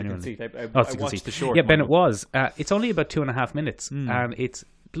asking me genuinely? I watched the short. Yeah, Ben, it was. It's only about 2.5 minutes, and it's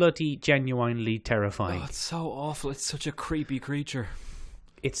bloody genuinely terrifying. Oh, it's so awful. It's such a creepy creature.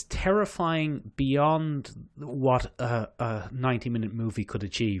 It's terrifying beyond what a 90-minute movie could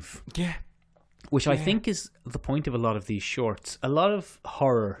achieve. Yeah. Which I think is the point of a lot of these shorts. A lot of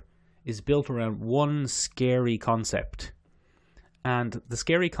horror is built around one scary concept. And the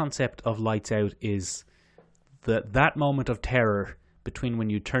scary concept of Lights Out is that moment of terror between when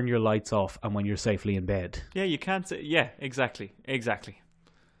you turn your lights off and when you're safely in bed. Yeah, you can't say... Yeah, exactly.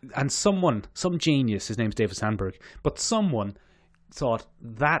 And some genius, his name's David Sandberg, but someone thought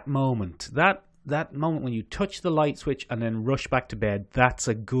that moment when you touch the light switch and then rush back to bed, that's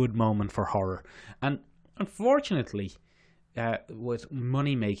a good moment for horror. And unfortunately, with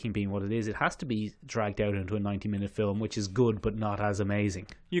money making being what it is, it has to be dragged out into a 90-minute film, which is good but not as amazing.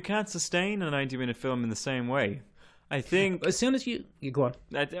 You can't sustain a 90-minute film in the same way. I think As soon as you go on,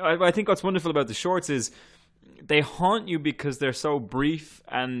 I think what's wonderful about the shorts is they haunt you because they're so brief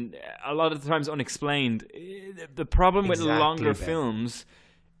and a lot of the times unexplained. The problem with Exactly, longer Ben. films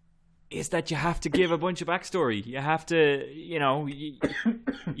is that you have to give a bunch of backstory. You have to, you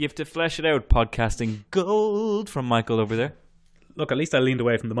have to flesh it out. Podcasting gold from Michael over there. look, at least I leaned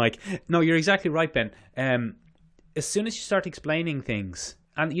away from the mic. No, you're exactly right, Ben. As soon as you start explaining things,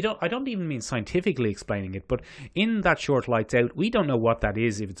 and I don't even mean scientifically explaining it, but in that short Lights Out, we don't know what that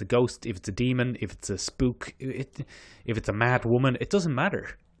is. If it's a ghost, if it's a demon, if it's a spook, if it's a mad woman, it doesn't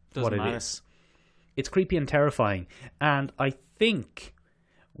matter what it is. It's creepy and terrifying. And I think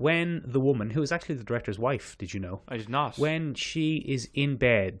when the woman, who is actually the director's wife, did you know? I did not. When she is in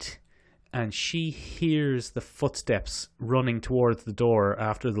bed and she hears the footsteps running towards the door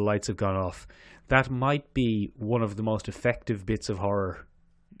after the lights have gone off, that might be one of the most effective bits of horror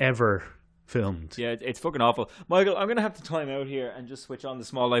ever filmed. Yeah, it's fucking awful. Michael, I'm going to have to time out here and just switch on the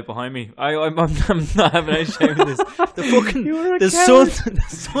small light behind me. I'm not having any shame in this. The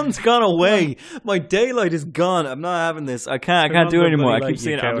sun's gone away. My daylight is gone. I'm not having this. I can't do it anymore. I keep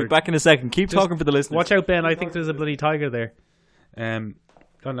seeing it. I'll be back in a second. Keep talking for the listeners. Watch out, Ben. I think there's a bloody tiger there.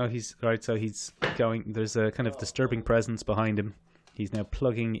 Oh no, he's right. So he's going. There's a kind of disturbing presence behind him. He's now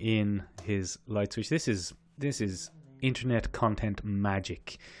plugging in his light switch. This is internet content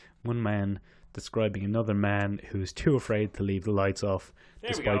magic. One man describing another man who's too afraid to leave the lights off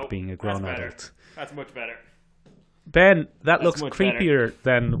despite being a grown adult. That's much better. Ben, that That's looks much creepier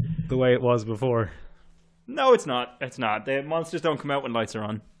than the way it was before. No, it's not. It's not. The monsters don't come out when lights are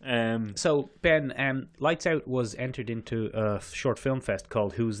on. So, Ben, Lights Out was entered into a short film fest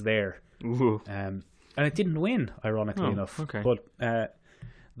called Who's There? Ooh. And it didn't win, ironically enough. Okay. But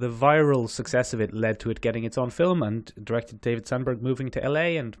the viral success of it led to it getting its own film, and directed David Sandberg moving to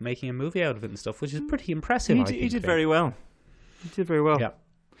LA and making a movie out of it and stuff, which is pretty impressive. He did very well. He did very well.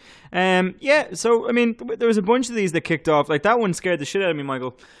 Yeah. So, I mean, there was a bunch of these that kicked off. Like, that one scared the shit out of me,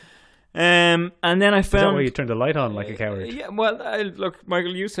 Michael. And then I found... Is that why you turned the light on like a coward? Yeah, well, look,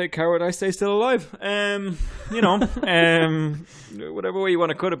 Michael, you say coward, I say still alive. Whatever way you want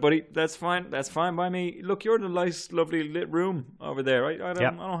to cut it, buddy, that's fine. That's fine by me. Look, you're in a nice, lovely lit room over there. I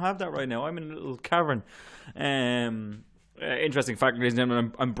don't have that right now. I'm in a little cavern. Interesting fact, ladies and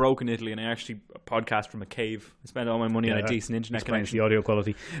gentlemen, I'm broke in Italy, and I actually podcast from a cave. I spend all my money on a decent internet Explains connection. the audio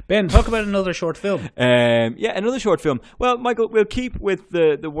quality. Ben, talk about another short film. Another short film. Well, Michael, we'll keep with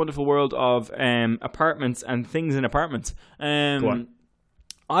the wonderful world of apartments and things in apartments. Go on.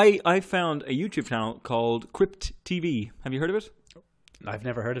 I found a YouTube channel called Crypt TV. Have you heard of it? I've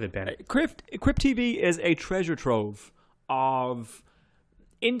never heard of it, Ben. Crypt TV is a treasure trove of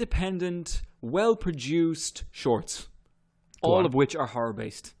independent, well-produced shorts, all of which are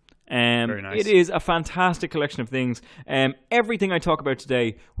horror-based. Very nice. It is a fantastic collection of things. Everything I talk about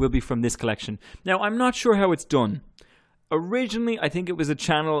today will be from this collection. Now, I'm not sure how it's done. Originally, I think it was a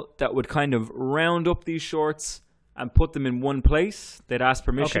channel that would kind of round up these shorts and put them in one place. They'd ask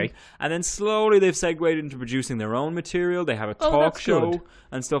permission. Okay. And then slowly they've segued into producing their own material. They have a talk that's show good.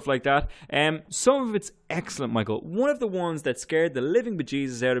 and stuff like that. Some of it's excellent, Michael. One of the ones that scared the living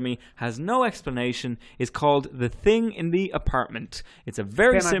bejesus out of me, has no explanation, is called The Thing in the Apartment. It's a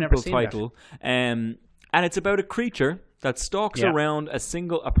very Ben, I've never simple seen title. And it's about a creature that stalks around a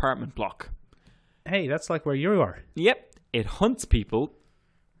single apartment block. Hey, that's like where you are. Yep. It hunts people.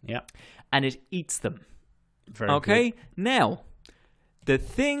 Yeah. And it eats them. Very Okay, good. now, the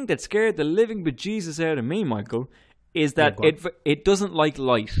thing that scared the living bejesus out of me, Michael, is that it doesn't like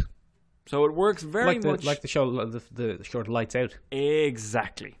light. So it works very much... Like the show, the short Lights Out.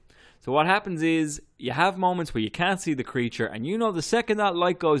 Exactly. So what happens is, you have moments where you can't see the creature, and you know the second that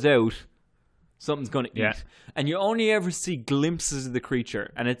light goes out, something's going to eat. Yeah. And you only ever see glimpses of the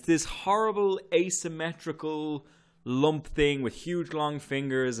creature. And it's this horrible, asymmetrical lump thing with huge long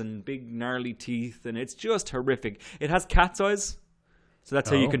fingers and big gnarly teeth, and it's just horrific. It has cat's eyes, so that's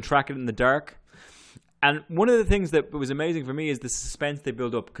how you can track it in the dark. And one of the things that was amazing for me is the suspense they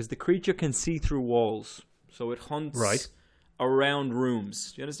build up, because the creature can see through walls, so it hunts around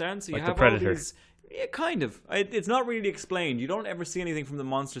rooms. Do you understand? So you Like have the Predator. all these... Yeah, kind of. It's not really explained. You don't ever see anything from the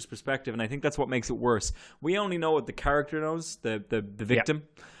monster's perspective, and I think that's what makes it worse. We only know what the character knows, the victim,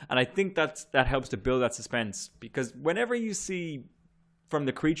 and I think that helps to build that suspense. Because whenever you see from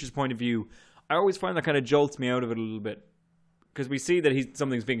the creature's point of view, I always find that kind of jolts me out of it a little bit, because we see that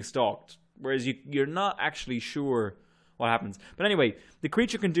something's being stalked, whereas you're not actually sure what happens. But anyway, the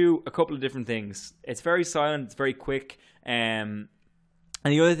creature can do a couple of different things. It's very silent. It's very quick. And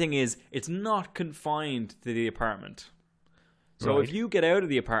the other thing is, it's not confined to the apartment. So Right. if you get out of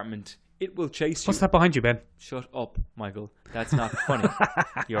the apartment, it will chase you. What's that behind you, Ben? Shut up, Michael. That's not funny.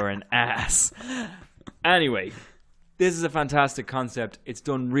 You're an ass. Anyway, this is a fantastic concept. It's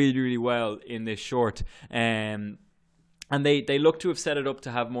done really, really well in this short. And they look to have set it up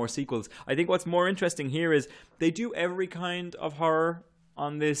to have more sequels. I think what's more interesting here is they do every kind of horror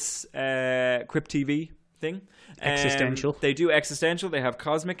on this Crypt TV thing. Existential. They do existential. They have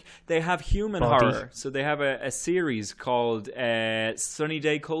cosmic. They have human Body. horror. So they have a series called Sunny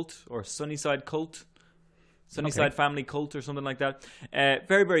Day Cult or Sunnyside Cult. Sunnyside Family Cult or something like that.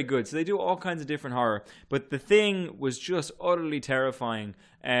 Very, very good. So they do all kinds of different horror. But the thing was just utterly terrifying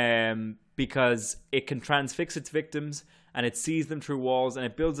because it can transfix its victims and it sees them through walls and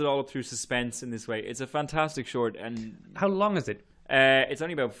it builds it all up through suspense in this way. It's a fantastic short. And How long is it? it's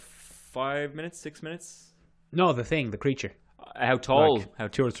only about 5 minutes, 6 minutes. No, the thing, the creature. How tall? Like How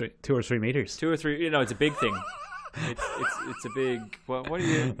 2 or 3 meters. 2 or 3? It's a big thing. It's a big. What are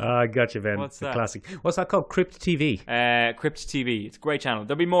you? I got you, Ben. What's the that? classic. What's that called? Crypt TV. Crypt TV. It's a great channel.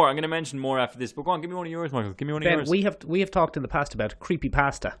 There'll be more. I'm going to mention more after this. But go on, give me one of yours, Michael. Give me one of Ben, yours. we have talked in the past about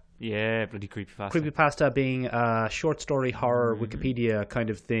creepypasta. Yeah, bloody creepypasta. Creepypasta being a short story horror Wikipedia kind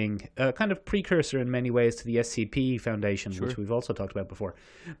of thing, a kind of precursor in many ways to the SCP Foundation, which we've also talked about before.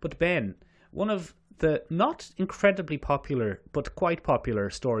 But Ben, one of the not incredibly popular but quite popular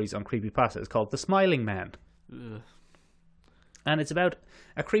stories on creepypasta is called The Smiling Man. Ugh. And it's about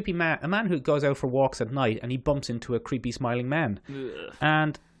a creepy man, a man who goes out for walks at night and he bumps into a creepy smiling man. Ugh.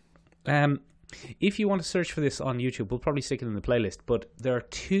 And if you want to search for this on YouTube, we'll probably stick it in the playlist. But there are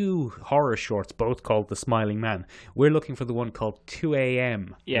 2 horror shorts, both called The Smiling Man. We're looking for the one called 2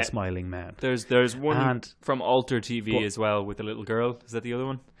 a.m. Yeah. The Smiling Man. There's one And- from Alter TV as well with a little girl. Is that the other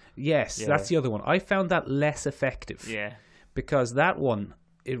one? Yes, Yeah. that's the other one. I found that less effective. Yeah. Because that one,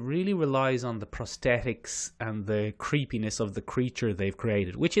 it really relies on the prosthetics and the creepiness of the creature they've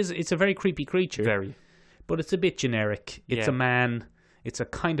created, it's a very creepy creature. Very. But it's a bit generic. It's Yeah. a man. It's a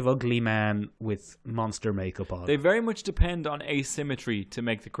kind of ugly man with monster makeup on. They very much depend on asymmetry to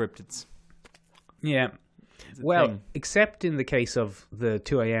make the cryptids. Yeah. It's a Well, thing. except in the case of the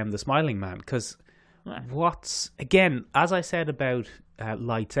 2 a.m. The Smiling Man, because Ah. again, as I said about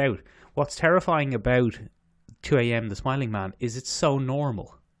Lights Out, what's terrifying about 2 a.m. The Smiling Man is it's so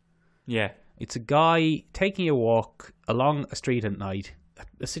normal. Yeah. It's a guy taking a walk along a street at night,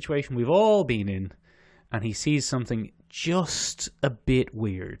 a situation we've all been in, and he sees something just a bit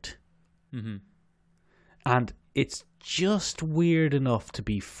weird. Mm-hmm. And it's just weird enough to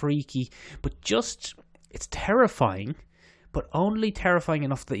be freaky, but it's terrifying, but only terrifying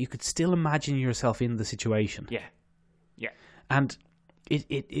enough that you could still imagine yourself in the situation. Yeah. Yeah. And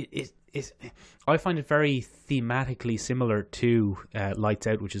I find it very thematically similar to Lights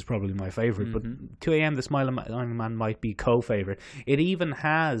Out, which is probably my favorite. But 2 a.m. The Smiling Man might be co-favorite. It even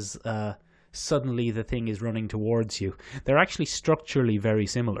has suddenly the thing is running towards you. They're actually structurally very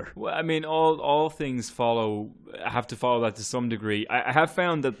similar. Well, I mean, all things have to follow that to some degree. I have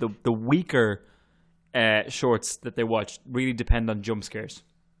found that the weaker shorts that they watch really depend on jump scares.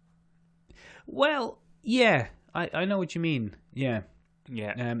 Well, yeah, I know what you mean. Yeah.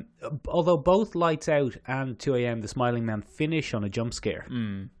 Yeah. Although both Lights Out and 2 a.m. The Smiling Man finish on a jump scare.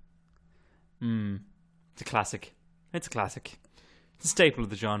 It's a classic. It's a classic. It's a staple of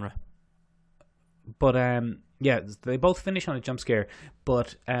the genre. But yeah, they both finish on a jump scare,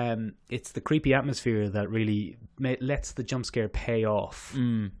 but it's the creepy atmosphere that really lets the jump scare pay off.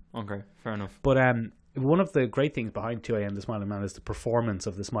 Okay, fair enough. But one of the great things behind 2 a.m. The Smiling Man is the performance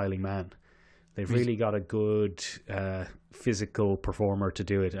of the Smiling Man. They've really got a good physical performer to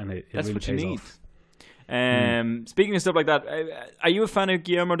do it, and it That's really what you pays need. off. Speaking of stuff like that, are you a fan of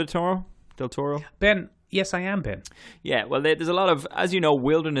Guillermo del Toro? Ben, yes, I am, Ben. Yeah, well, there's a lot of, as you know,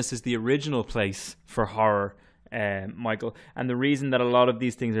 Wilderness is the original place for horror, Michael. And the reason that a lot of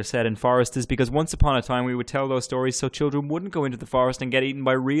these things are set in forest is because once upon a time we would tell those stories so children wouldn't go into the forest and get eaten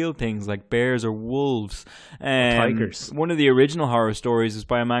by real things like bears or wolves. Tigers. One of the original horror stories is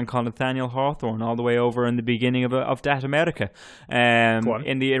by a man called Nathaniel Hawthorne, all the way over in the beginning of Dat America,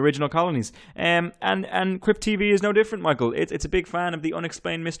 in the original colonies. And Crypt TV is no different, Michael. It's a big fan of the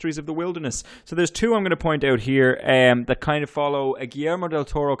unexplained mysteries of the wilderness. So there's 2 I'm going to point out here that kind of follow a Guillermo del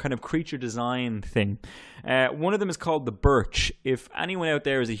Toro kind of creature design thing. One of them is called The Birch. If anyone out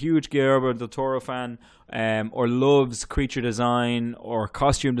there is a huge Guillermo del Toro fan or loves creature design or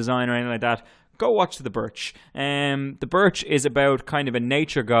costume design or anything like that, go watch The Birch. The Birch is about kind of a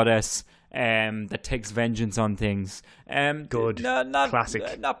nature goddess that takes vengeance on things. Good. Not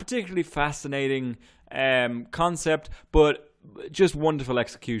Classic. Not particularly fascinating concept, but just wonderful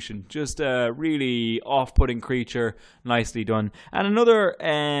execution. Just a really off-putting creature, nicely done. And another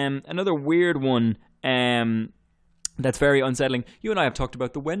weird one. That's very unsettling. You and I have talked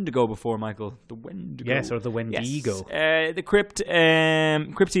about the Wendigo before, Michael. The Wendigo. Yes, or the Wendigo. Yes. The Crypt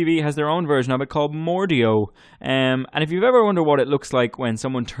TV has their own version of it called Mordio. And if you've ever wondered what it looks like when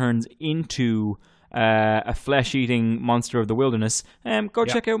someone turns into a flesh-eating monster of the wilderness, go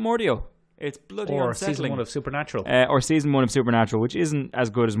check out Mordio. It's bloody or unsettling. season 1 of Supernatural. Or season 1 of Supernatural, which isn't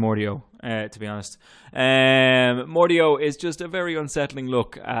as good as Mordio, to be honest. Mordio is just a very unsettling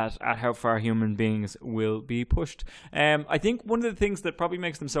look at how far human beings will be pushed. I think one of the things that probably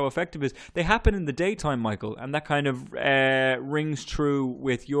makes them so effective is they happen in the daytime, Michael, and that kind of rings true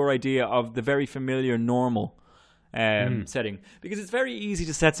with your idea of the very familiar normal setting, because it's very easy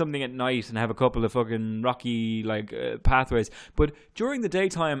to set something at night and have a couple of fucking rocky pathways, but during the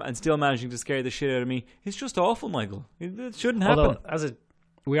daytime and still managing to scare the shit out of me is just awful, Michael. It shouldn't happen. Although,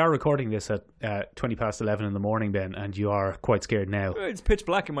 we are recording this at 20 past 11 in the morning, Ben, and you are quite scared now. It's pitch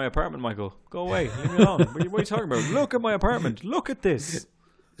black in my apartment, Michael. Go away. Leave me alone. What are you talking about? Look at my apartment. Look at this.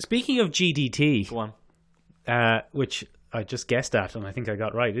 Speaking of GDT, Go on. which I just guessed at, and I think I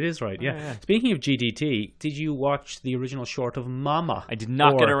got right. It is right, yeah. Speaking of GDT, did you watch the original short of Mama? I did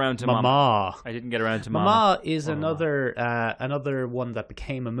not get around to Mama. I didn't get around to Mama. Mama is another one that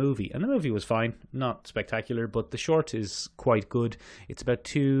became a movie, and the movie was fine, not spectacular, but the short is quite good. It's about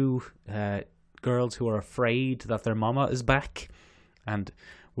two girls who are afraid that their mama is back, and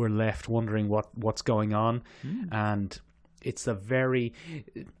we're left wondering what's going on, and it's a very...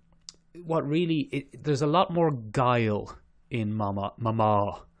 there's a lot more guile in Mama.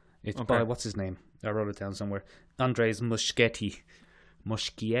 It's by, what's his name? I wrote it down somewhere. Andres Muschietti.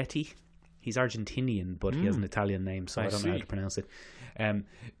 He's Argentinian, but he has an Italian name, so I don't know how to pronounce it.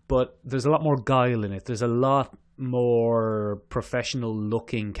 But there's a lot more guile in it. There's a lot more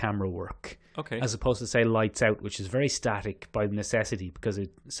professional-looking camera work. Okay. As opposed to, say, Lights Out, which is very static by necessity because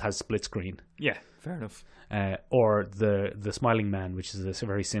it has split screen. Yeah, fair enough. Or the Smiling Man, which is a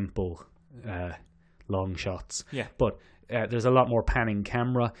very simple long shots. Yeah. But there's a lot more panning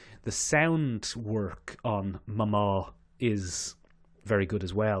camera. The sound work on Mama is very good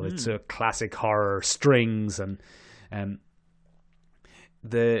as well. It's a classic horror, strings, and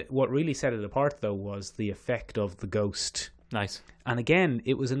what really set it apart though was the effect of the ghost. Nice. And again,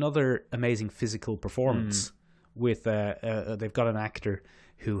 it was another amazing physical performance with they've got an actor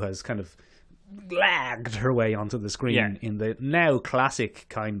who has kind of lagged her way onto the screen in the now classic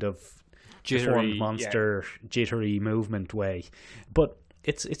kind of jittery monster jittery movement way. But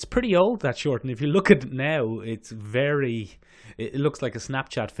it's pretty old, that short, and if you look at it now, it looks like a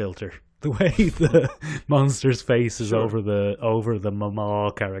Snapchat filter. The way the monster's face is over the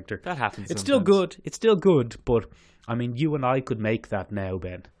Mama character. That happens. It's still good. It's still good, but I mean, you and I could make that now,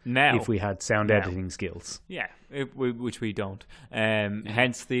 Ben. Now, if we had sound editing skills. Yeah, which we don't.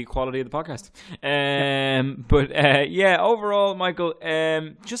 Hence the quality of the podcast. But overall, Michael,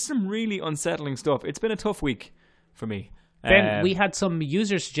 just some really unsettling stuff. It's been a tough week for me. Ben, we had some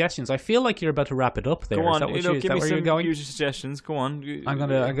user suggestions. I feel like you're about to wrap it up there. Go on, is that give me where some you're going? user suggestions. Go on. I'm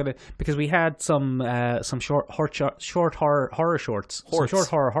gonna because we had some short horror shorts. Some short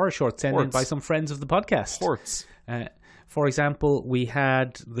horror shorts sent in by some friends of the podcast. Horts. For example, we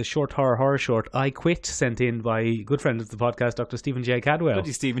had the short horror short I Quit sent in by a good friend of the podcast, Dr. Stephen J. Cadwell.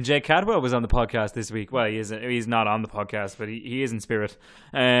 Bloody Stephen J. Cadwell was on the podcast this week. Well, he's not on the podcast, but he is in spirit.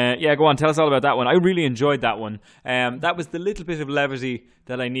 Go on, tell us all about that one. I really enjoyed that one. That was the little bit of levity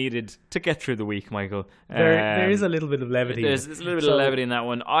that I needed to get through the week, Michael. There is a little bit of levity. There's a little bit of levity in that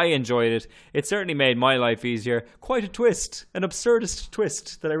one. I enjoyed it. It certainly made my life easier. Quite a twist, an absurdist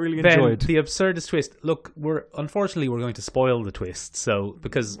twist that I really enjoyed. The absurdist twist. Look, we're going to spoil the twist, so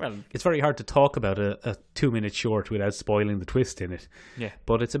because it's very hard to talk about a 2-minute short without spoiling the twist in it. Yeah.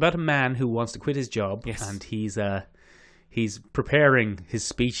 But it's about a man who wants to quit his job, and he's preparing his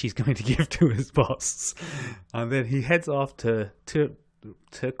speech he's going to give to his boss, and then he heads off to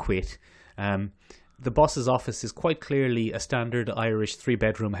quit. The boss's office is quite clearly a standard Irish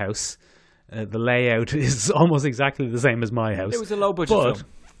 3-bedroom house. The layout is almost exactly the same as my house. It was a low budget film.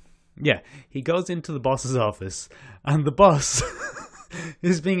 Yeah, he goes into the boss's office, and the boss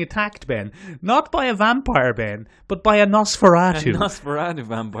is being attacked, Ben. Not by a vampire, Ben, but by a Nosferatu. A Nosferatu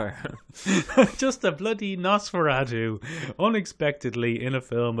vampire. Just a bloody Nosferatu, unexpectedly in a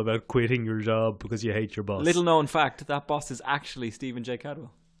film about quitting your job because you hate your boss. Little known fact, that boss is actually Stephen J.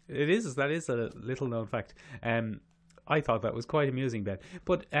 Cadwell. That is a little known fact. I thought that was quite amusing, Ben.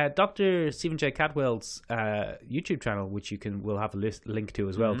 But Dr. Stephen J. Cadwell's YouTube channel, which we'll have a link to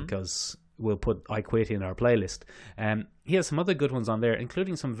as well, because we'll put I Quit in our playlist. He has some other good ones on there,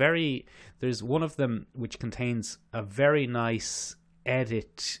 including there's one of them which contains a very nice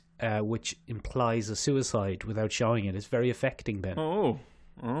edit which implies a suicide without showing it. It's very affecting, Ben. Oh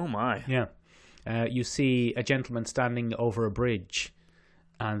my. Yeah. You see a gentleman standing over a bridge,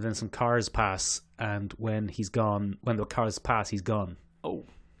 and then some cars pass, and when the cars pass, he's gone. Oh,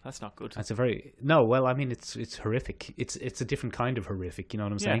 that's not good. That's it's horrific. It's a different kind of horrific. You know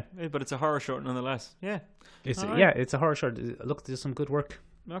what I'm saying? Yeah, but it's a horror short nonetheless. Yeah. It's Alright. it's a horror short. Look, there's some good work.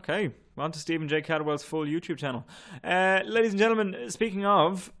 Okay, on to Stephen J. Cadwell's full YouTube channel. Ladies and gentlemen, speaking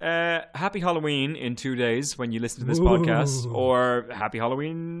of, happy Halloween in 2 days when you listen to this podcast, or happy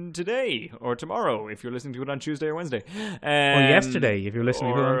Halloween today or tomorrow if you're listening to it on Tuesday or Wednesday. Or yesterday if you're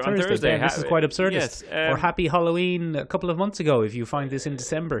listening to it on Thursday. Ben, this is quite absurdist. Yes, or happy Halloween a couple of months ago if you find this in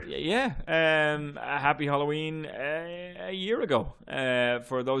December. Yeah, happy Halloween a year ago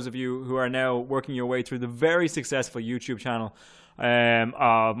for those of you who are now working your way through the very successful YouTube channel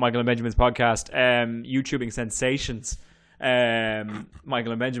of Michael and Benjamin's podcast, YouTubing Sensations.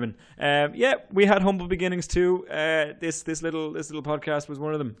 Michael and Benjamin. We had humble beginnings too. This little podcast was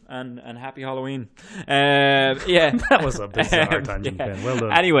one of them. And happy Halloween. That was a bizarre tangent, Ben. Well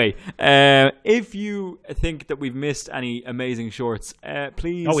done. Anyway, if you think that we've missed any amazing shorts,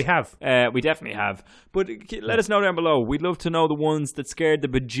 please. Oh, we have. We definitely have. But let us know down below. We'd love to know the ones that scared the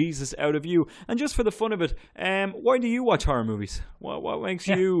bejesus out of you. And just for the fun of it, why do you watch horror movies? What makes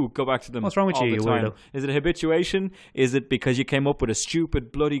you go back to them? What's wrong with all you, the you time? weirdo? Is it a habituation? Is it because you came up with a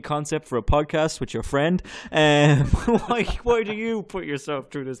stupid bloody concept for a podcast with your friend? Why do you put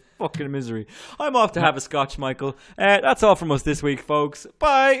yourself through this fucking misery? I'm off to have a scotch, Michael. That's all from us this week, folks.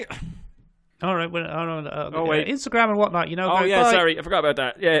 Bye. All right. Oh, wait. Instagram and whatnot, you know. Oh, yeah, bye. sorry. I forgot about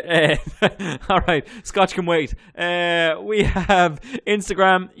that. Yeah. All right. Scotch can wait. We have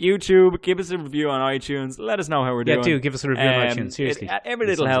Instagram, YouTube. Give us a review on iTunes. Let us know how we're doing. Yeah, do. Give us a review on iTunes. Seriously. Every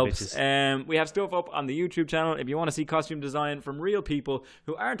little Sons of helps. bitches. We have stuff up on the YouTube channel. If you want to see costume design from real people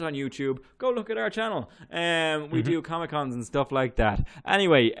who aren't on YouTube, go look at our channel. We do Comic-Cons and stuff like that.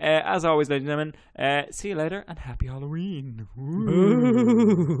 Anyway, as always, ladies and gentlemen, see you later and happy Halloween.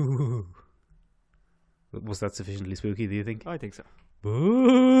 Ooh. Was that sufficiently spooky, do you think? I think so.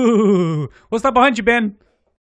 Boo! What's that behind you, Ben?